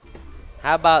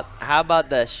 How about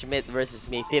the Schmidt versus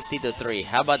me 50-3?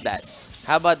 How about that?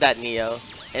 How about that, Neo?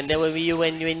 And then when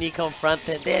you confront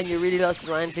him, damn, you really lost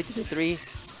Ryan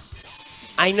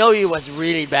 50-3. I know it was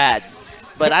really bad,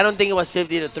 but I don't think it was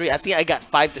 50-3. I think I got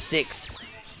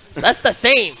 5-6. That's the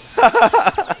same.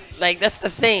 Like that's the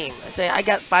same. I said I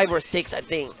got 5 or 6. I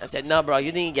think. I said no, bro.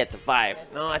 You didn't get to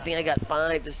 5. No, I think I got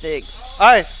 5-6.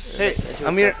 Alright, hey, That shit was so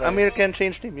funny. Amir can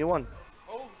change team. You won.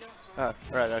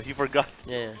 Right, he forgot.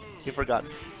 Yeah. He forgot.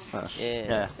 Yeah.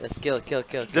 Yeah. Let's kill.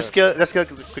 Just kill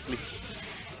quickly.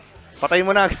 Patay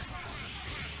mo na.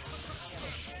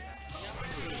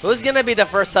 Who's gonna be the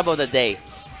first sub of the day?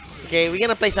 Okay, we're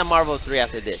gonna play some Marvel 3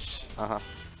 after this.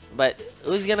 But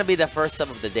who's gonna be the first sub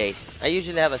of the day? I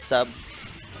usually have a sub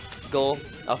goal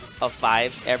of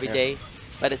 5 every day,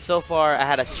 but so far I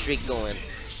had a streak going.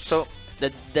 So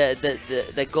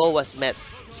The goal was met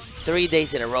 3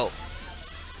 days in a row.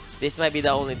 This might be the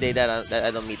only day that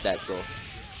I don't meet that goal.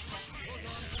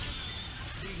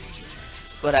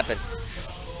 What happened?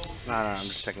 no, I'm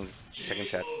just checking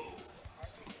chat.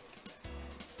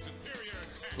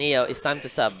 Neo, it's time to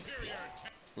sub.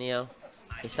 Neo,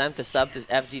 it's time to sub to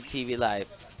FGTV Live.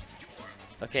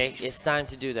 Okay, it's time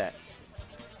to do that.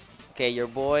 Okay, your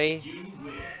boy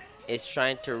is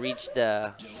trying to reach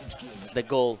the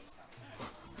goal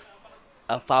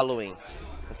of following.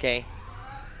 Okay.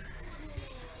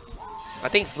 I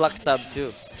think Flux sub too.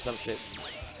 Some shit.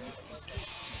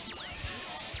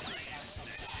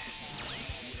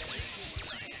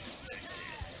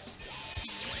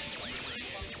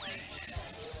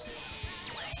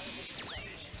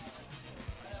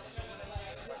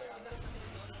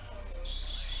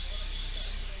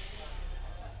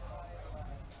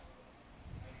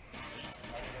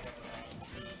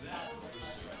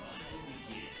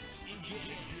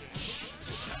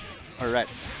 Alright.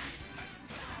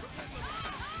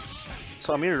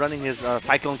 So Amir running his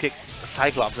Cyclone Kick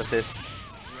Cyclops assist.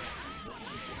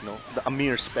 No, the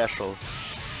Amir special.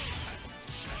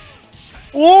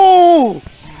 Ooh!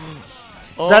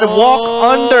 That walk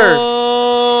under!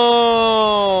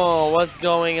 Oh, what's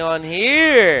going on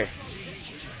here?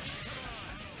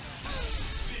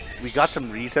 We got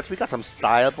some resets, we got some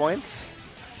style points.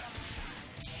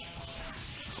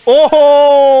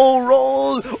 Oh!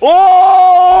 Roll!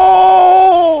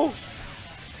 Oh!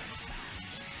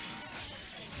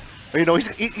 You know,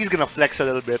 he's gonna flex a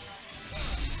little bit.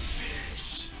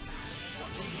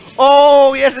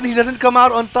 Oh, yes, and he doesn't come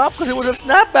out on top because it was a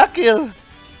snapback kill.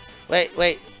 Wait.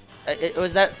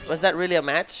 Was that really a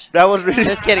match? That was really...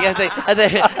 Just kidding. I'm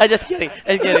just kidding.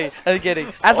 I'm kidding.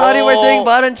 I thought you were doing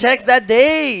button checks that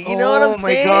day. You know what I'm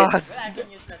saying? Oh my god.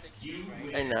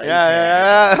 I know.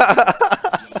 Yeah.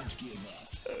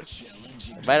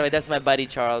 By the way, that's my buddy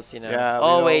Charles. You know, Yeah,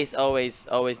 always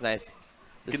nice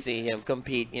to see him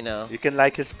compete. You know. You can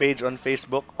like his page on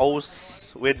Facebook,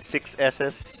 Os with 6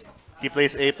 S's. He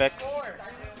plays Apex.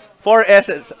 4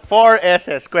 S's. 4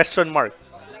 S's. Question mark.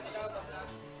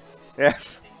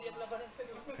 Yes.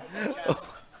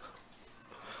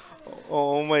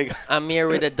 Oh my god. Amir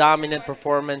with a dominant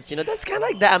performance. You know, that's kind of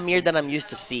like the Amir that I'm used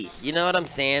to see. You know what I'm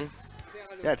saying?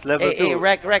 Yeah, it's level 2. Hey,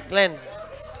 Rec, Glenn.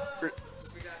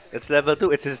 It's level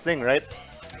 2. It's his thing, right?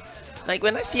 Like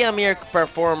when I see Amir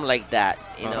perform like that,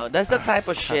 you know, that's the type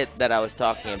of shit that I was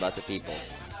talking about to people.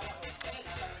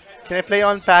 Can I play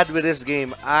on pad with this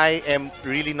game? I am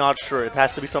really not sure. It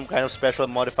has to be some kind of special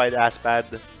modified ass pad.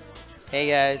 Hey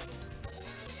guys.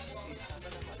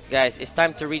 Guys, it's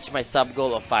time to reach my sub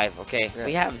goal of 5, okay? Yeah.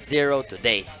 We have 0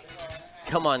 today.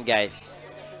 Come on, guys.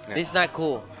 Yeah. This is not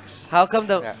cool. How come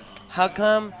Yeah. how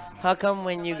come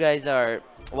when you guys are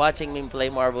watching me play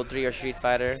Marvel 3 or Street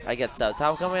Fighter, I get subs?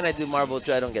 How come when I do Marvel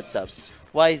 2, I don't get subs?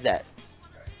 Why is that?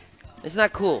 It's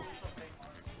not cool.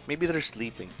 Maybe they're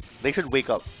sleeping. They should wake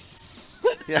up.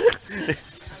 Yeah.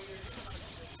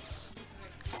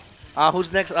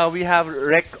 Who's next? We have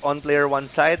Rec on player 1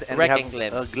 side, and Rec we and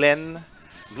have Glenn.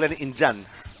 Glenn Injan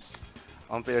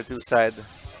on player 2 side.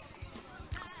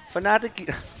 Fnatic.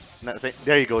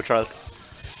 There you go, Charles.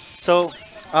 So,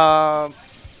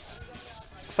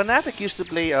 Fnatic used to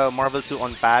play Marvel 2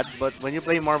 on pad, but when you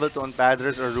play Marvel 2 on pad,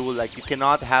 there's a rule like you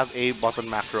cannot have a button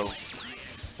macro.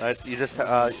 Right? You just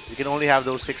you can only have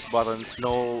those 6 buttons,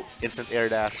 no instant air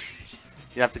dash.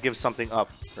 You have to give something up,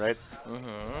 right?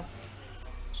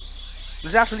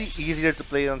 It's actually easier to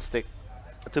play on stick,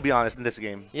 to be honest, in this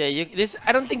game. Yeah,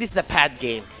 I don't think this is a pad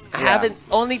game. Yeah.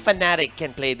 Only Fnatic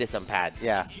can play this on pad.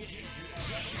 Yeah.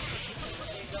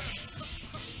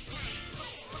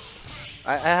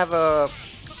 I have a...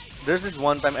 There's this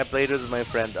one time I played with my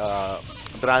friend,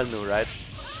 Bralnu, right?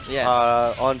 Yeah.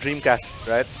 On Dreamcast,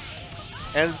 right?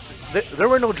 And there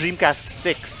were no Dreamcast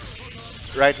sticks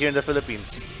right here in the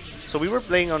Philippines. So we were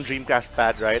playing on Dreamcast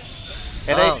pad, right?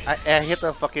 And I hit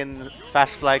a fucking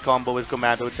fast fly combo with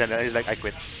Commando with Senna, and he's like, I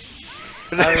quit.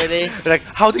 Already? Like,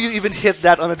 how do you even hit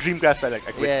that on a Dreamcast pad? Like,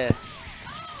 I quit. Yeah.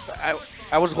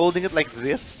 I was holding it like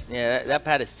this. Yeah, that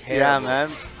pad is terrible. Yeah, man.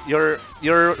 Your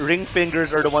ring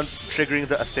fingers are the ones triggering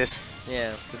the assist.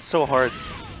 Yeah. It's so hard.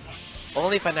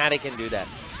 Only Fnatic can do that.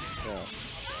 Yeah.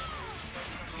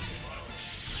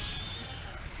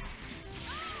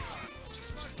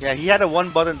 Yeah, he had a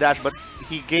one-button dash, but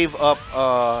he gave up.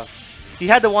 He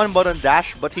had the one-button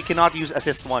dash, but he cannot use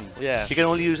assist 1. Yeah. He can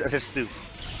only use assist 2.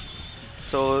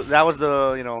 So that was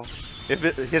the, if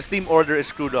his team order is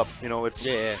screwed up, it's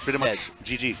pretty much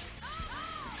GG.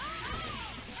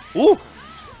 Ooh!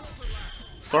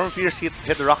 Storm Fierce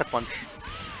hit the rocket punch.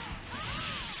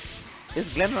 Is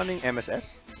Glenn running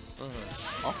MSS?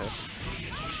 Okay.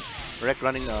 Rec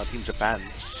running Team Japan.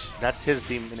 That's his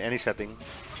team in any setting.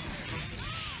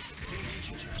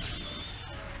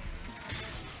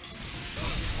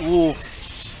 Ooh.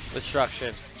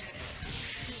 Destruction.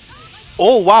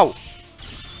 Oh, wow.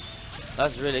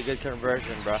 That's really good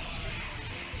conversion, bro.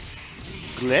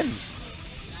 Glenn.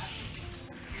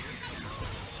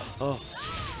 Oh.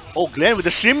 Oh, Glenn with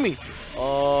the shimmy.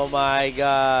 Oh my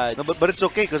god. No, but it's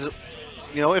okay because,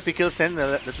 if he kills Sen,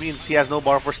 that means he has no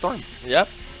bar for Storm. Yep.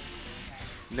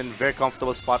 And then very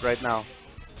comfortable spot right now.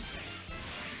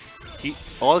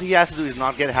 All he has to do is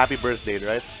not get happy birthday,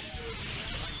 right?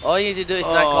 All you need to do is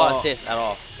not call assist at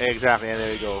all. Exactly, and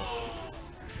there you go.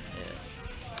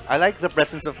 I like the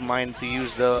presence of mind to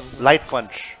use the light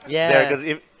punch. Yeah. There, because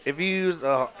if you use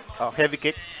a heavy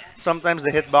kick, sometimes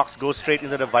the hitbox goes straight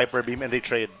into the Viper beam and they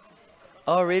trade.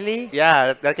 Oh, really?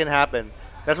 Yeah, that can happen.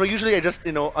 That's why usually I just,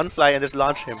 unfly and just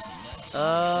launch him.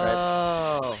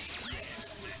 Oh. Right.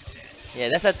 Yeah,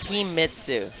 that's a Team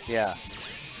Mitsu. Yeah.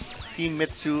 Team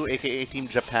Mitsu, aka Team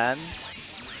Japan.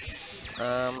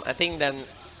 I think then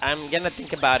I'm gonna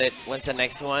think about it once the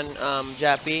next one,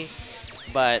 Jappy.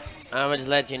 But I'm gonna just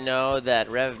let you know that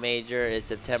Rev Major is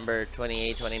September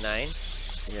 28, 29.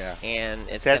 Yeah. And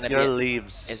it's Set gonna your be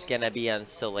leaves. It's gonna be on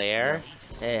Solaire.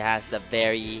 It has the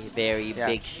very, very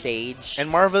big stage. And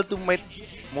Marvel 2 might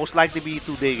most likely be a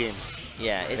 2-day game.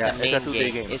 Yeah, it's a main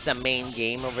game. It's a main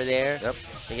game over there. Yep.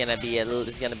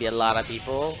 There's gonna be a lot of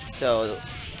people. So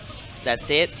that's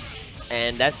it.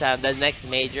 And that's the next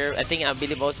major. I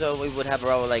believe also we would have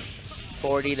around like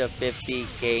 40 to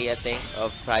 50K, I think,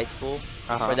 of prize pool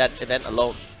for that event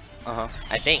alone.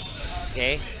 I think.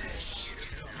 Okay.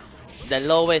 The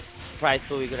lowest prize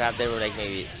pool we could have there were like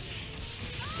maybe,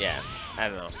 I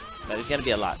don't know, but it's gonna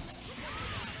be a lot.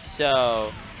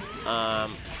 So,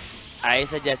 I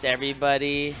suggest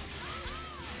everybody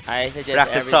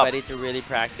to really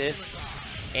practice,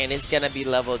 and it's gonna be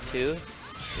level 2.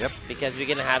 Yep. Because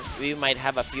we might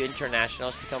have a few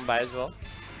internationals to come by as well.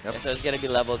 Yep. And so it's gonna be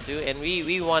level 2, and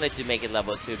we wanted to make it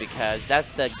level 2 because that's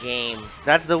the game.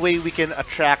 That's the way we can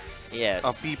attract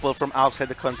people from outside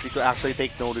the country to actually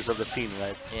take notice of the scene,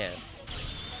 right? Yeah.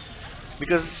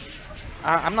 Because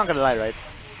I'm not gonna lie, right?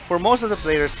 For most of the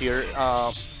players here,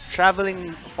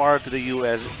 traveling far to the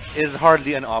US is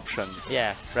hardly an option.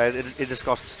 Yeah. Right? It just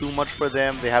costs too much for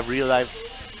them. They have real life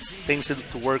things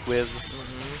to work with.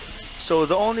 So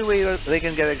the only way that they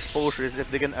can get exposure is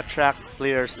if they can attract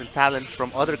players and talents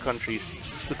from other countries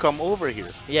to come over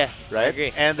here. Yeah, right? I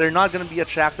agree. And they're not going to be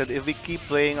attracted if we keep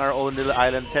playing our own little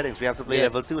island settings. We have to play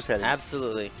level 2 settings.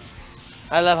 Absolutely.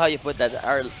 I love how you put that,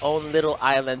 our own little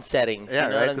island settings. Yeah, you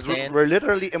know right? what I'm saying? We're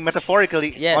literally,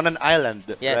 metaphorically, on an island,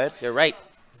 yes, right? You're right.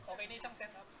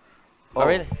 Oh,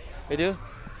 really? We do?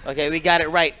 Okay, we got it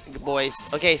right, boys.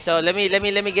 Okay, so let me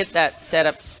get that set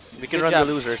up. We can run the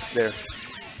losers there.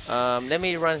 Let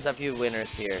me run a few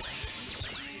winners here.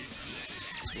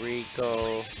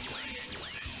 Rico,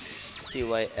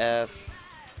 CYF,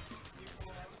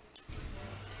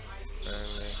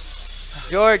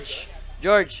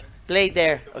 George, play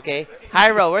there, okay?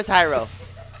 Hyro, where's Hyro?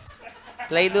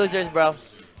 Play losers, bro.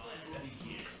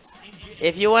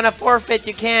 If you want to forfeit,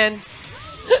 you can.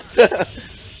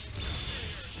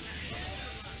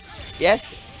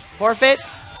 Yes? Forfeit?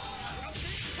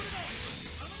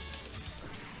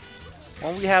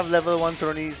 When we have level 1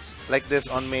 tourneys like this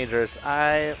on majors,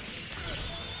 I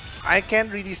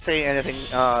can't really say anything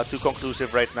too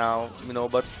conclusive right now,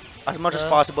 but as much as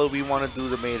possible, we want to do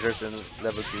the majors in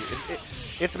level 2.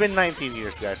 It's been 19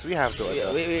 years, guys. We have to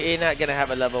adjust. We're not gonna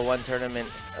have a level 1 tournament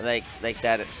like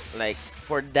that, like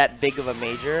for that big of a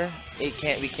major. We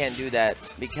can't do that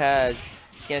because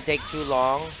it's gonna take too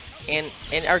long. And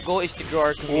our goal is to grow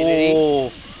our community.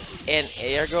 Oh. And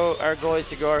our goal is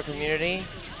to grow our community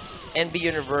and be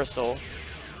universal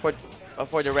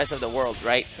for the rest of the world,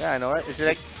 right? Yeah, I know, right? It's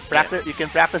like practice. You can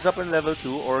practice up in level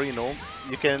 2, or you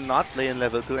can not play in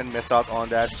level 2 and miss out on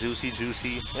that juicy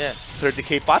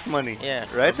 30K pot money. Yeah,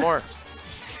 right? Or more.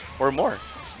 Or more.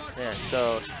 Yeah.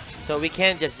 So we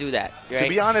can't just do that, right? To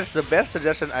be honest, the best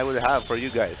suggestion I would have for you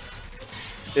guys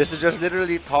is to just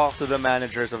literally talk to the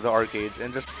managers of the arcades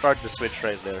and just start the switch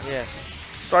right there. Yeah.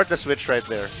 Start the switch right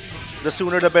there. The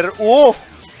sooner the better. Oof!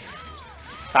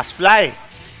 Fast fly!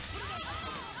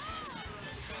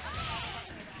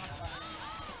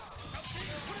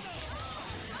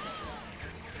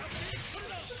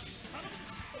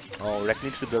 Oh, Rek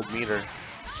needs to build meter.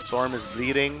 Storm is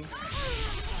bleeding.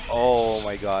 Oh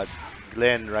my god.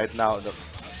 Glenn right now, the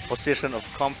position of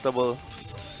comfortable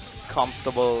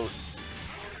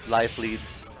life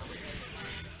leads.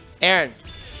 Aaron,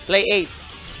 play ace.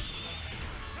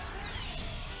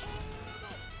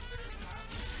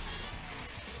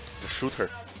 Just shoot her.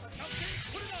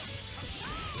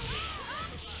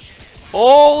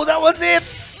 Oh, that was it!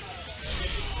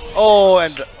 Oh,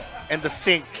 and the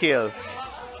sync kill.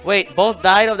 Wait, both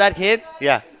died of that hit?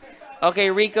 Yeah.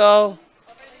 Okay, Rico.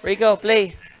 Rico,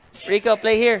 play. Rico,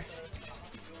 play here.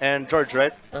 And George,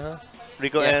 right? Uh-huh.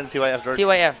 Rico Yeah. and CYF George.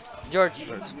 CYF. George.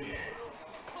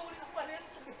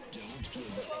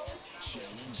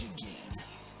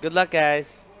 Good luck,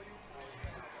 guys.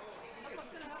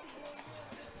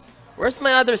 Where's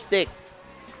my other stick?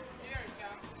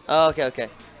 Oh, okay, okay.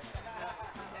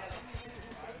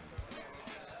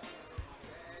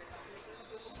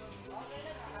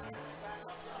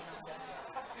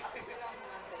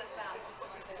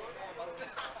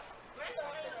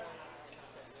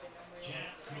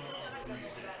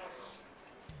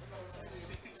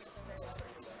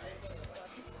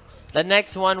 The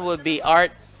next one would be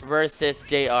Art versus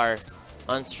JR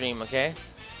on stream, okay?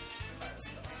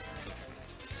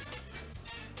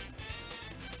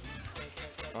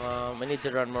 I need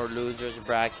to run more losers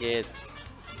bracket.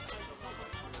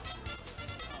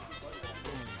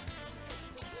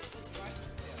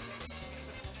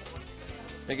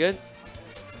 You good?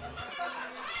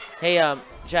 Hey,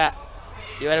 chat.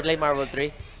 You wanna play Marvel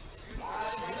 3?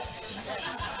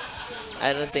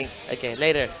 I don't think. Okay,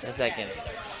 later. A second.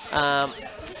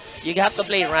 You have to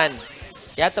play run.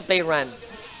 You have to play run.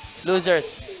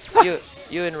 Losers.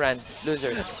 You and run.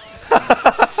 Losers.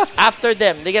 After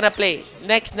them, they're gonna play.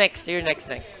 Next. You're next.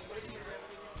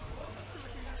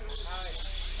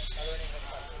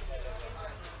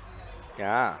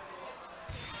 Yeah.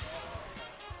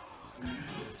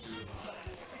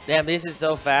 Damn, this is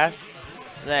so fast.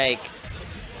 Like,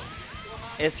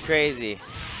 it's crazy.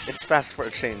 It's fast for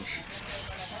a change.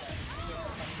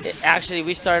 Actually,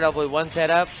 we started off with one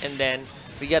setup, and then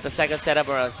we got the second setup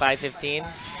around 5:15.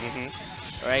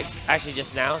 Right? Actually,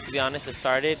 just now, to be honest, it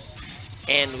started,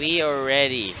 and we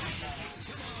already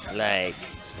like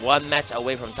one match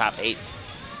away from top 8.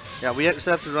 Yeah, we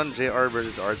still have to run JR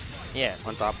versus Art Yeah.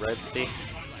 on top, right? See?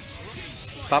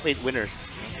 Top 8 winners.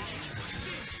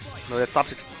 No, that's top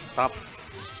 6. Top.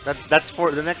 That's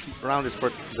for the next round is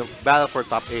for the battle for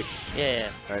top 8. Yeah.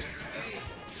 Right.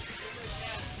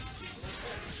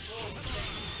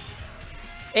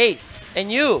 Ace,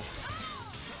 and you.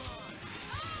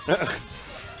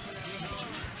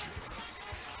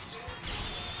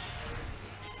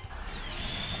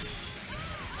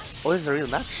 Oh, this is a real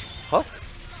match? Huh?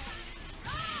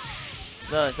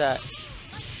 No, it's not.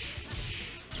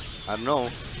 I don't know.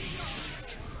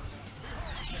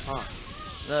 Huh.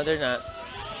 No, they're not.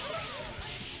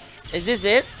 Is this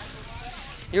it?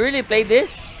 You really played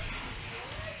this?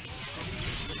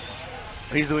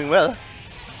 He's doing well.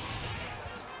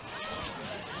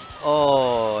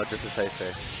 Oh, just as I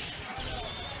say.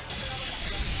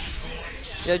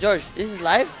 Yo, George, this is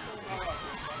live?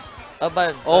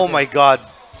 Oh my god.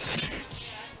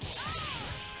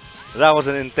 That was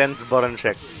an intense button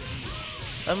check.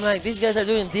 I'm like, these guys are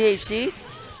doing DHCs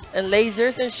and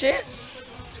lasers and shit?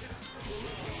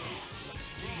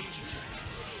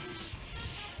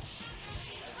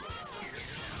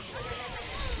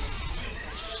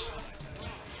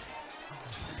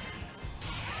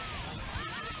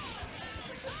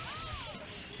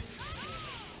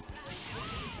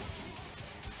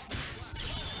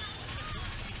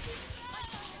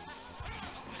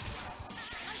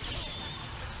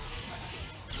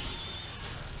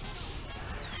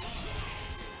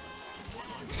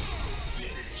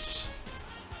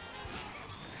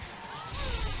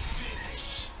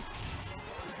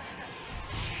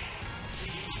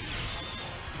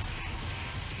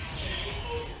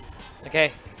 Okay,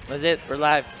 that's it. We're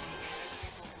live.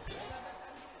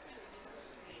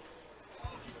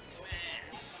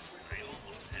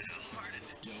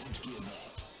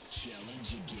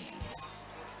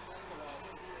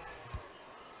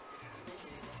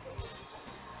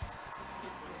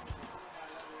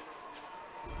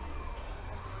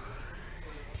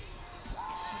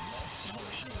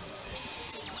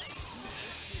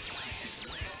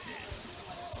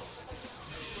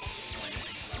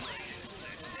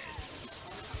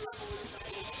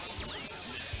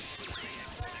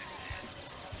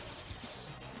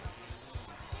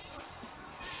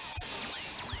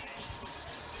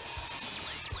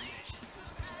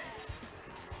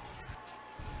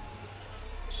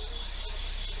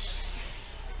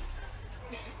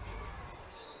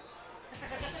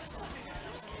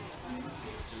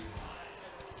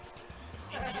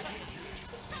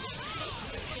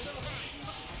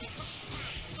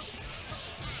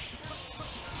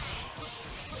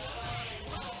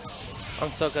 I'm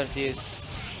so confused.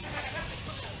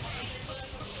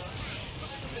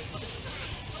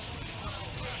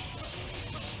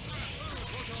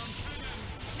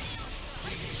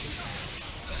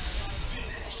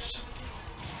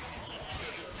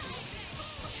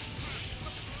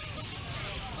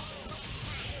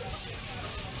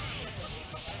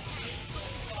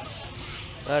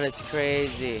 That is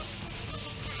crazy.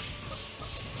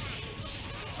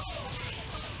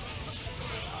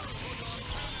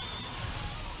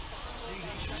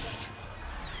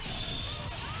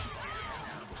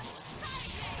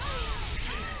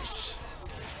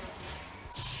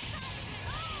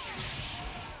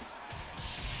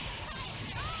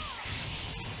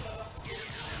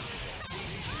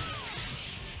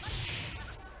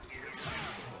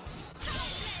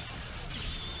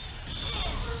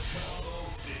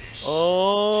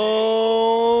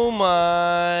 Oh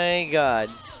my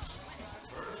god.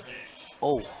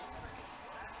 Oh.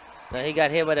 Now he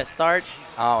got hit by the start.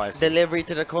 Oh, I see. Delivery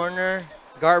to the corner.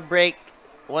 Guard break.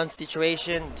 One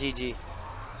situation. GG.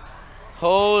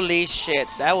 Holy shit.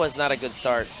 That was not a good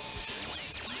start.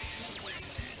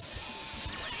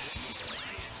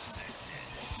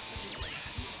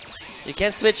 You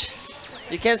can't switch.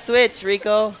 You can't switch,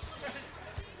 Rico.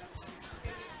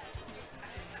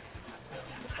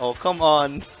 Oh, come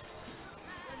on.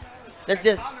 Let's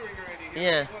just.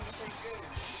 Yeah.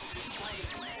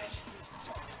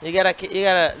 You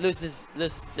gotta lose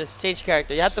this change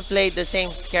character. You have to play the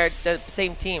same character, the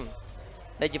same team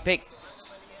that you picked.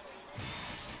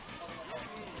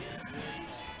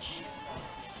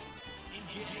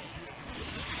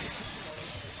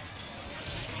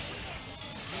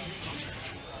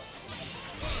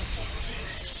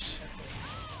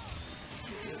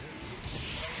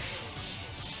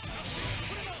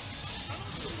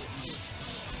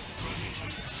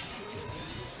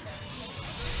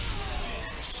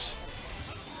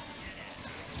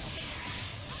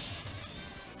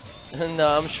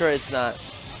 No, I'm sure it's not.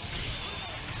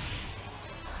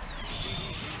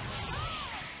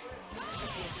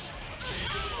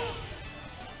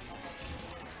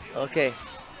 Okay.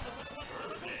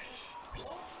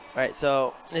 Alright,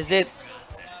 so is it?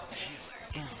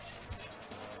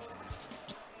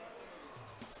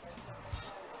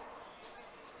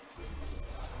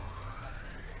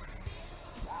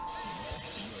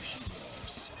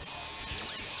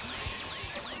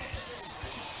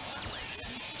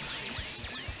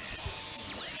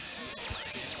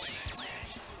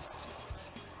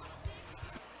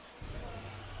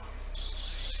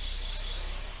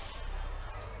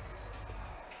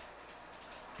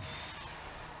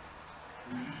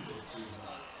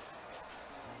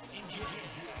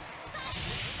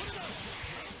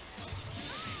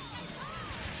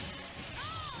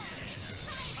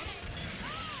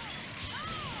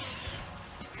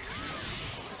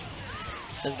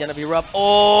 It's gonna be rough.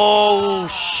 Oh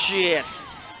shit!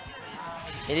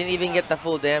 He didn't even get the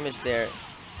full damage there.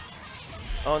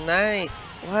 Oh nice.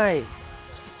 Why?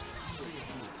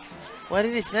 Why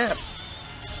did he snap?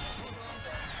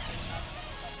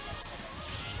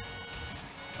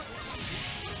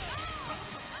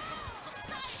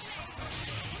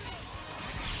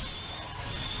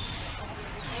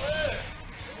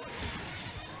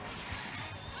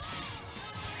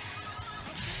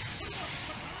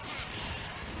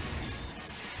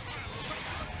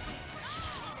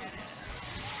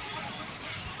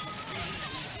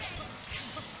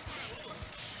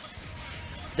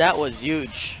 That was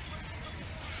huge.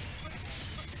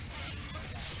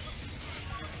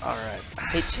 Alright.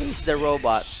 He chased the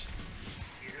robot.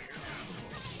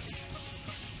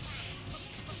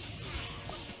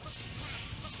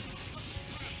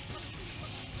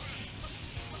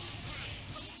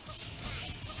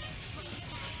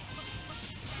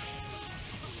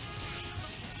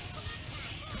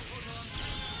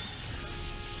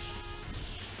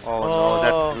 Oh no,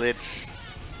 that's glitch.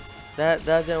 That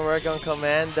doesn't work on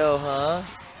commando, huh?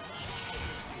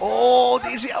 Oh,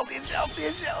 DG out, DG out,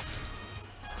 DG out.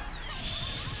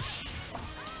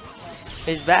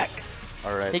 He's back.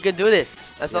 Alright. He can do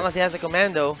this as long as he has a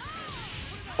commando.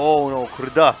 Oh no,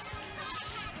 Kurda.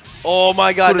 Oh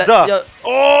my god. Kurda.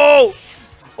 Oh!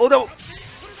 Oh no.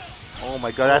 Oh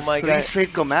my god, that's my three God.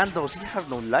 straight commandos. He has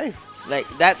no life. Like,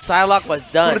 that Psylocke was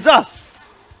done. Kurda.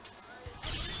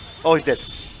 Oh, he's dead.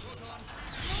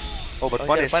 Oh, but Oh,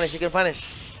 punish. He can punish.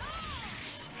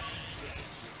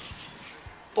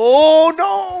 Oh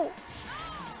no.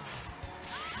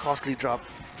 Costly drop.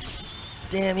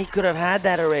 Damn, he could have had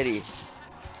that already.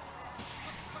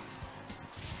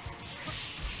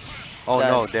 Oh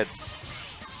Done. no, dead.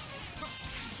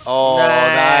 Oh,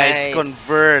 Nice. nice.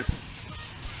 Convert.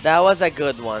 That was a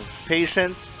good one.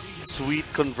 Patient, sweet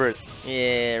convert.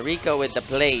 Yeah, Rico with the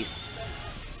place.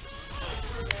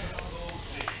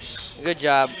 Good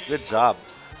job. Good job.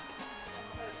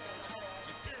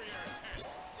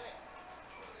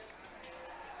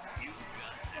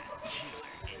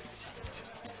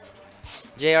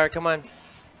 JR, come on.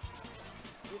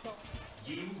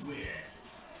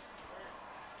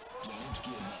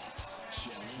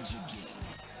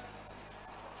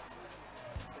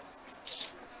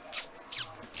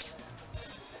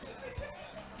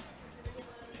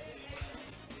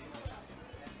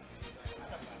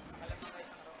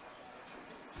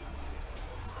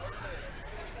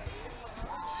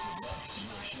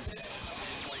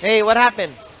 Hey, what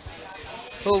happened?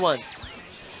 Who won?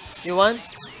 You won?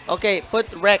 Okay,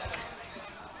 put Rec.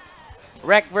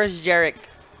 Rec versus Jarek.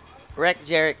 Rec,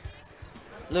 Jarek.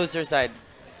 Loser side.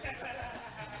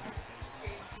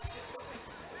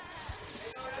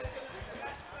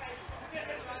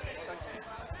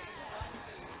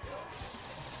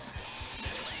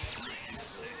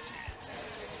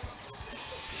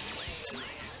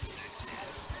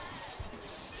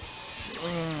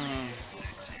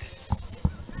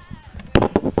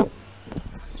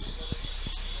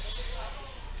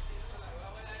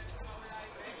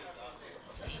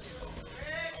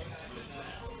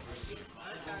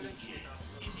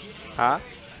 Huh?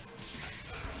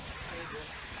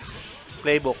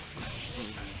 Playbook.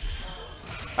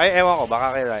 Ay, ewan ko.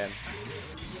 Baka kay Ryan.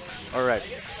 Alright.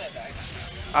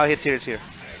 Oh, it's here, it's here.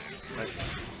 Right.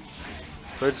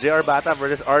 So it's JR Bata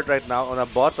versus Art right now on a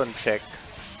button check.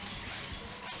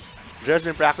 JR's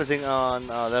been practicing on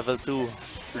level 2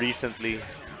 recently.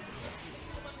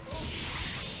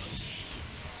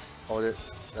 Oh,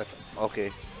 that's okay.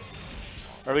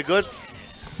 Are we good?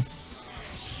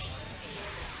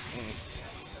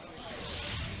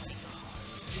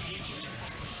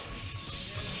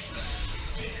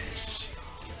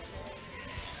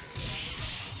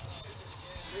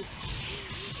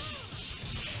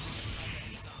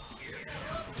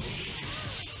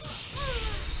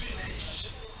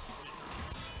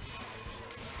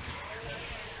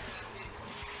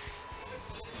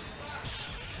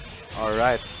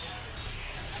 Alright.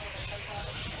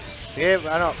 Sige,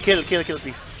 ano, kill,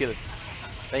 please. Kill.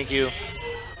 Thank you.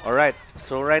 Alright,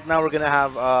 so right now we're gonna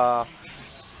have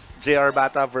JR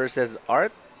Bata versus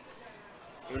Art.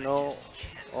 You know,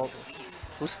 oh,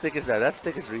 whose stick is that? That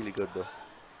stick is really good though.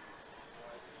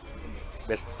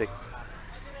 Best stick.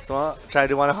 So, try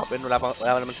to wanna hop in. Wala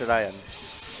naman si Ryan.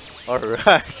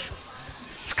 Alright.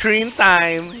 Screen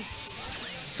time.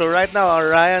 So right now,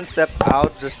 Ryan stepped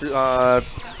out just to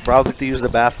probably to use the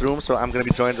bathroom. So I'm gonna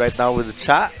be joined right now with the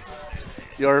chat.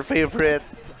 Your favorite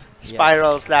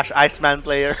Spiral slash Iceman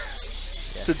player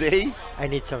today. I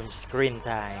need some screen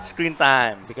time Screen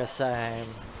time. because I'm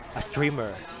a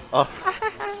streamer. Oh,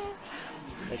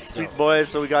 Let's sweet go. boys.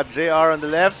 So we got JR on the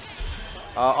left.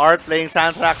 Art playing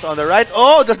Sandtrax on the right.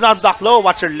 Oh, does not block low.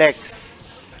 Watch your legs.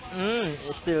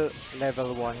 It's still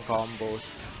level 1 combos.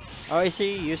 Oh, is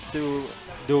he used to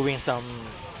doing some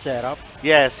setup?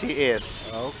 Yes, he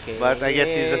is. Okay. But I guess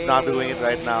he's just not doing it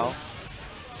right now.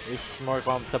 He's more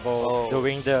comfortable Oh.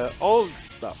 doing the old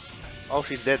stuff. Oh,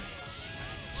 she's dead.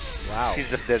 Wow. She's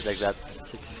just dead like that.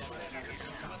 6.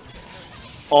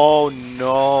 Oh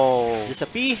no. This a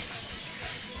P?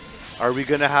 Are we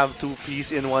gonna have 2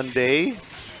 Ps in one day?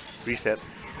 Reset.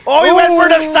 Oh, he went for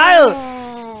the style!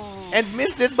 And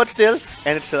missed it, but still.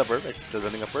 And it's still a perfect. Still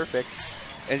running a perfect.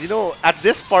 And you know, at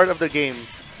this part of the game,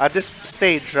 at this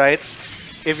stage, right?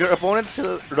 If your opponent's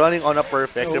still running on a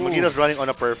perfect, the Oh. Magita's running on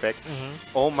a perfect.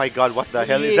 Mm-hmm. Oh my god, what the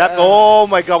hell is Yeah. that? Oh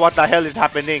my god, what the hell is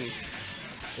happening?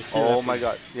 It's still Oh a my P.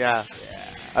 god, yeah.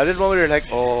 At this moment, you're like,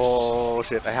 oh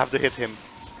shit, I have to hit him.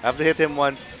 I have to hit him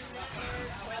once.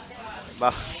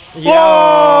 Bah. Yo!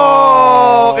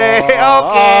 Whoa! Okay, okay.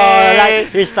 Oh,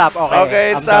 like, he stopped. Okay, Okay,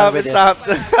 I'm stop, done with this. stop.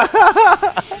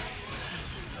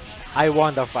 I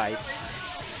won the fight.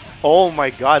 Oh my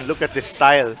god, look at this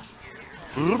style.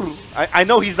 I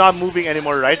know he's not moving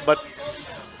anymore, right? But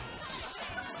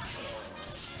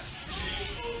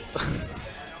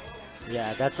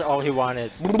Yeah, that's all he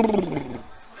wanted.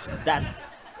 That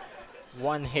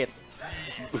one hit.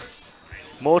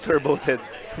 motor boated.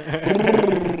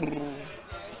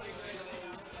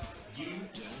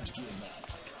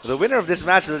 The winner of this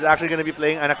match is actually going to be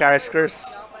playing Anakari's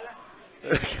Curse.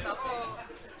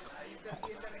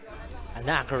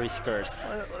 Anakari's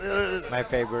Curse. My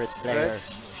favorite player.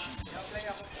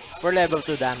 For level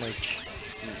 2 damage.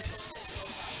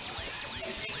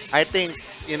 I think,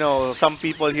 you know, some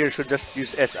people here should just use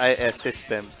SIS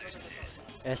system.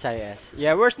 SIS.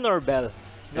 Yeah, where's Norbel?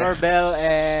 Norbel,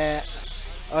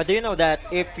 Do you know that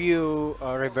if you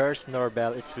reverse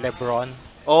Norbell, it's LeBron?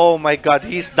 Oh my god,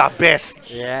 he's the best.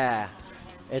 Yeah,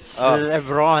 it's Oh.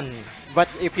 LeBron. But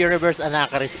if you reverse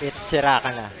Anakaris, it's sira ka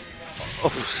na. Oh,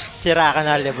 Sira ka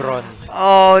na, LeBron.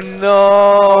 oh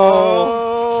no.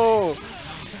 Oh!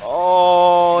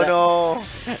 Oh That- no.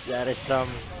 That is some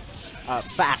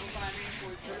facts.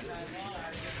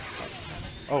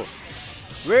 Oh,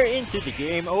 we're into the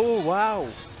game. Oh wow,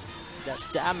 that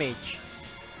damage.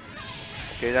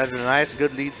 Okay, that's a nice,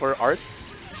 good lead for Art.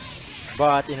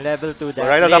 But in level 2, that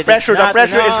Right now, lead the pressure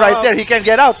is is right enough. there. He can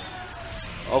get out.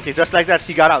 Okay, just like that,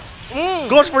 he got out.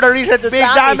 Goes for the reset, The big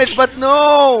damage, damage. but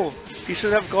no. He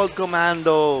should have called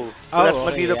commando so Oh, that okay,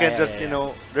 Magneto can yeah, just, yeah. you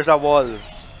know, there's a wall.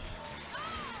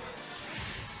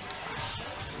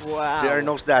 Wow. JR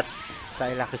knows that.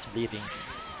 Psylocke is bleeding.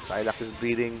 Psylocke is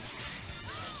bleeding.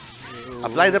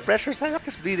 Apply the pressure. Psylocke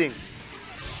is bleeding.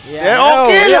 Yeah. There, no,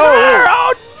 okay, no.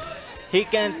 out. He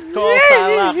can call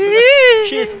Psylocke because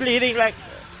she's bleeding like.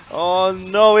 Oh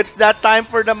no, it's that time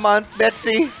for the month,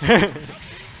 Betsy.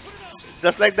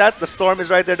 Just like that, the storm is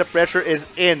right there. The pressure is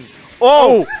in.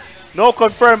 Oh, no,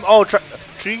 confirm. Oh,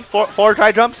 four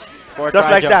try jumps. Four Just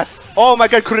try like that. jumps. Oh my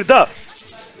God, Kurida.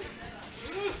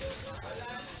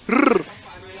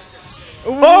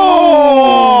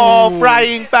 Oh,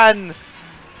 frying pan.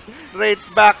 Straight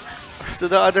back to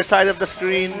the other side of the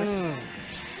screen.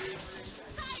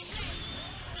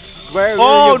 Where will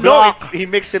Oh you no, block? he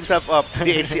mixed himself up.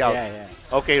 DHC out. Yeah, yeah.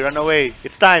 Okay, run away.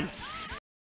 It's time.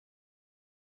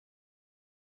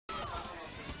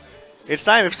 It's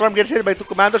time. If Storm gets hit by two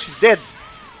commandos, she's dead.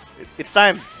 It's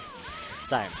time. It's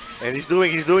time. And he's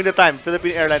doing the time.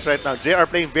 Philippine Airlines right now. JR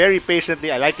playing very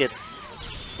patiently. I like it.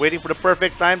 Waiting for the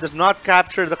perfect time. Does not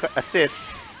capture the assist.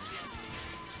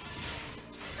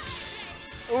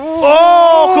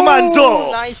 Oh,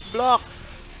 commando! Nice block.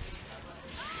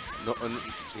 No,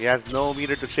 he has no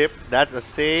meter to chip. That's a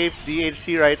safe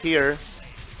DHC right here.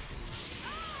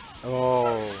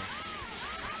 Oh.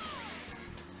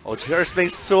 Oh, JR is playing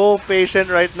so patient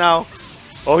right now.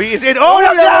 Oh, he is in. Oh,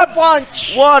 the jab!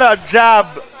 punch. What a jab!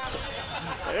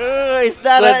 Is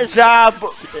that The jab!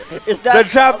 is The that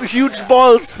jab, huge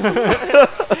balls!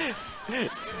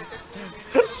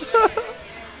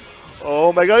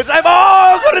 Oh my God, it's time!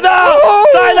 Oh, Kurida!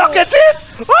 Psylocke gets hit!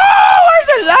 Oh, where's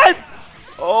the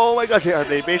life? Oh my God, JR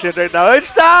playing patient right now.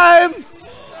 It's time!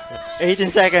 18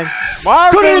 seconds?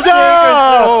 Kurida!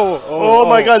 Oh, Oh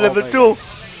my God, level 2.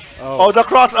 Oh, the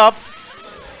cross up.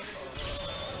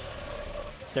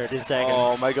 13 seconds.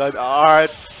 Oh my God,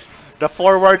 Art. The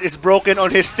forward is broken on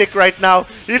his stick right now.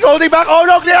 He's holding back. Oh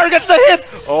no, JR gets the hit.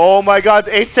 Oh my God,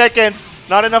 8 seconds.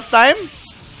 Not enough time?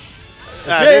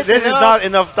 it This is enough? not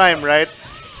enough time, right?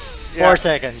 4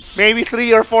 seconds. Maybe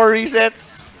 3 or 4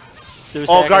 resets. 2 Oh,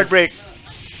 seconds. guard break.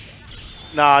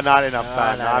 No, not enough No,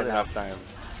 time. not Not enough time.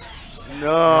 No.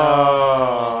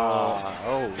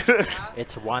 Oh.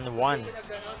 It's 1-1.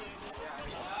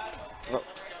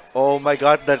 Oh my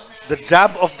God, the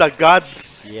jab of the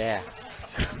gods. Yeah.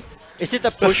 Is it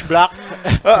a push block?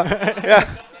 Yeah.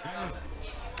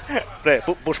 Pre,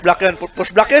 push block yan.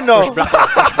 Push block yan, no?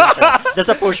 That's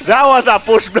a push block. That was a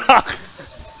push block.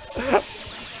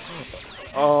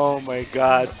 Oh my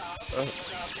God.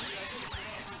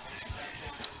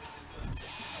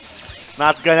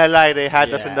 Not gonna lie, they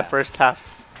had us in the Yeah. first half.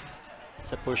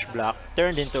 It's a push block.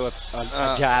 Turned into a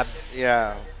jab.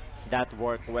 Yeah. That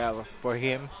worked well for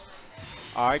him.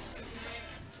 Art.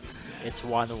 It's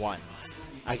 1-1.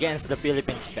 Against the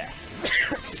Philippines' best.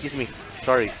 Excuse me.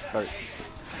 Sorry.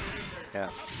 Yeah.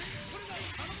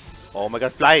 Oh my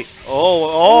God, fly.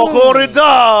 Oh,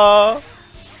 Kurida.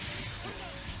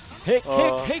 Hick,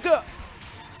 go!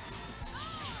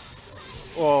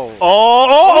 Oh.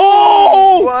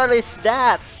 Oh. What is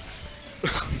that?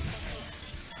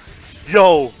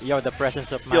 Yo. Yo, the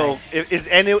presence of Yo, mind.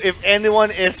 if anyone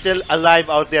is still alive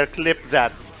out there, clip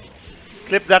that.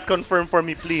 Clip that, confirm for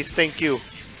me, please. Thank you.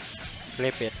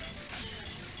 Flip it.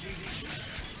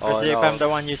 Oh, Because if no. I'm the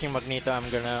one using Magneto, I'm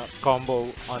gonna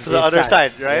combo on To the other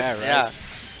side, right? Yeah, right.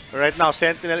 Right now,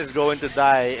 Sentinel is going to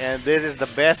die, and this is the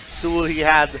best tool he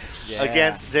had Yeah.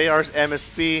 against JR's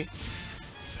MSP.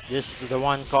 This is the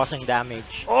one causing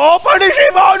damage. Oh, punish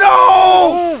him! Oh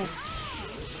no!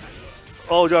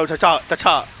 Oh, no,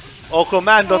 cha-cha. Oh,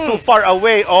 Commando too far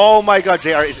away. Oh my God,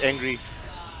 JR is angry.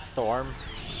 Storm.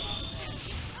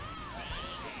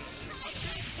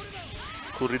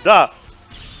 Kurida.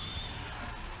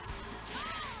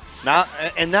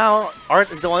 Now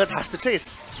Art is the one that has to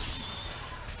chase.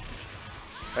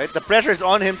 Right? The pressure is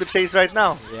on him to chase right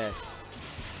now. Yes.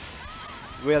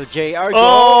 Will JR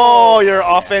Oh, go? your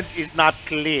offense is not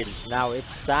clean. Now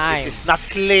it's time. It's not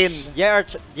clean.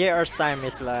 JR's time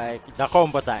is like the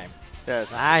combo time.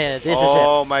 Yes. Ah, yeah, this is it.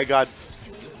 Oh my god.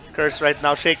 Curse right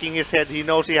now shaking his head. He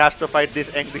knows he has to fight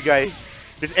this angry guy.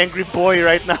 This angry boy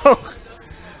right now.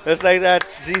 Just like that.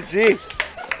 GG.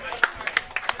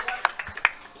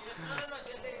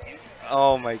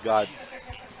 Oh my god.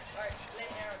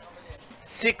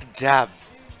 Sick jab.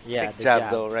 Yeah, Sick the jab,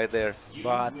 jab. though, right there.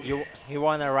 But he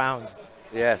won a round.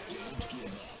 Yes.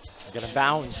 Gonna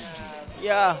bounce.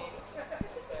 Yeah.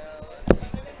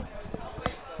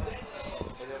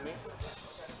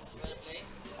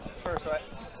 Sure, so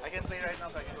I can play right now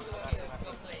so I can go to the bathroom.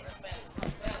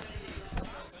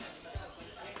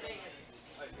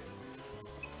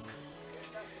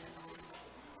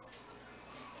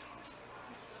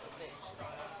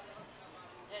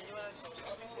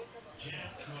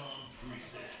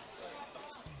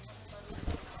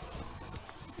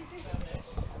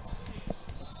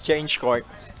 Change court.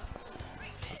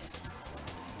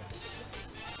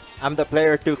 I'm the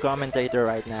player 2 commentator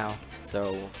right now.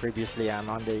 So previously I'm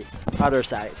on the other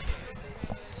side.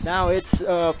 Now it's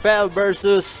Fel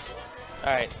versus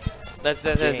All right, let's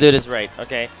do this right.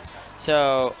 Okay,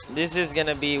 so this is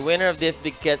gonna be winner of this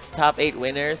gets top 8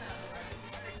 winners,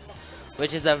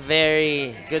 which is a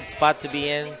very good spot to be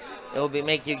in. It will be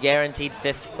make you guaranteed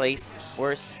 5th place.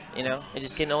 Worst, you know, it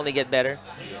just can only get better.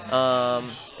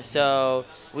 So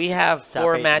we have Top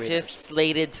 4 8 matches winners.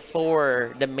 slated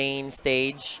for the main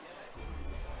stage.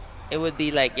 It would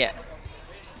be like, yeah,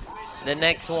 the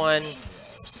next one,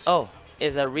 oh,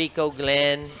 is a Rico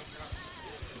versus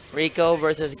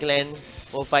Glenn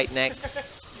will fight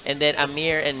next. And then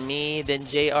Amir and me, then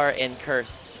JR and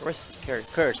Curse. Where's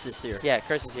Curse? Curse is here. Yeah,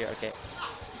 Curse is here, okay.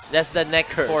 That's the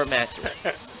next Curse. 4 matches.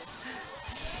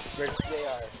 Versus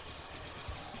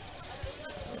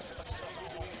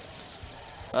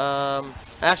JR.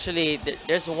 Actually,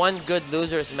 there's one good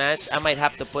losers match. I might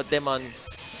have to put them on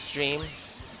stream.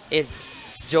 Is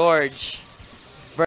George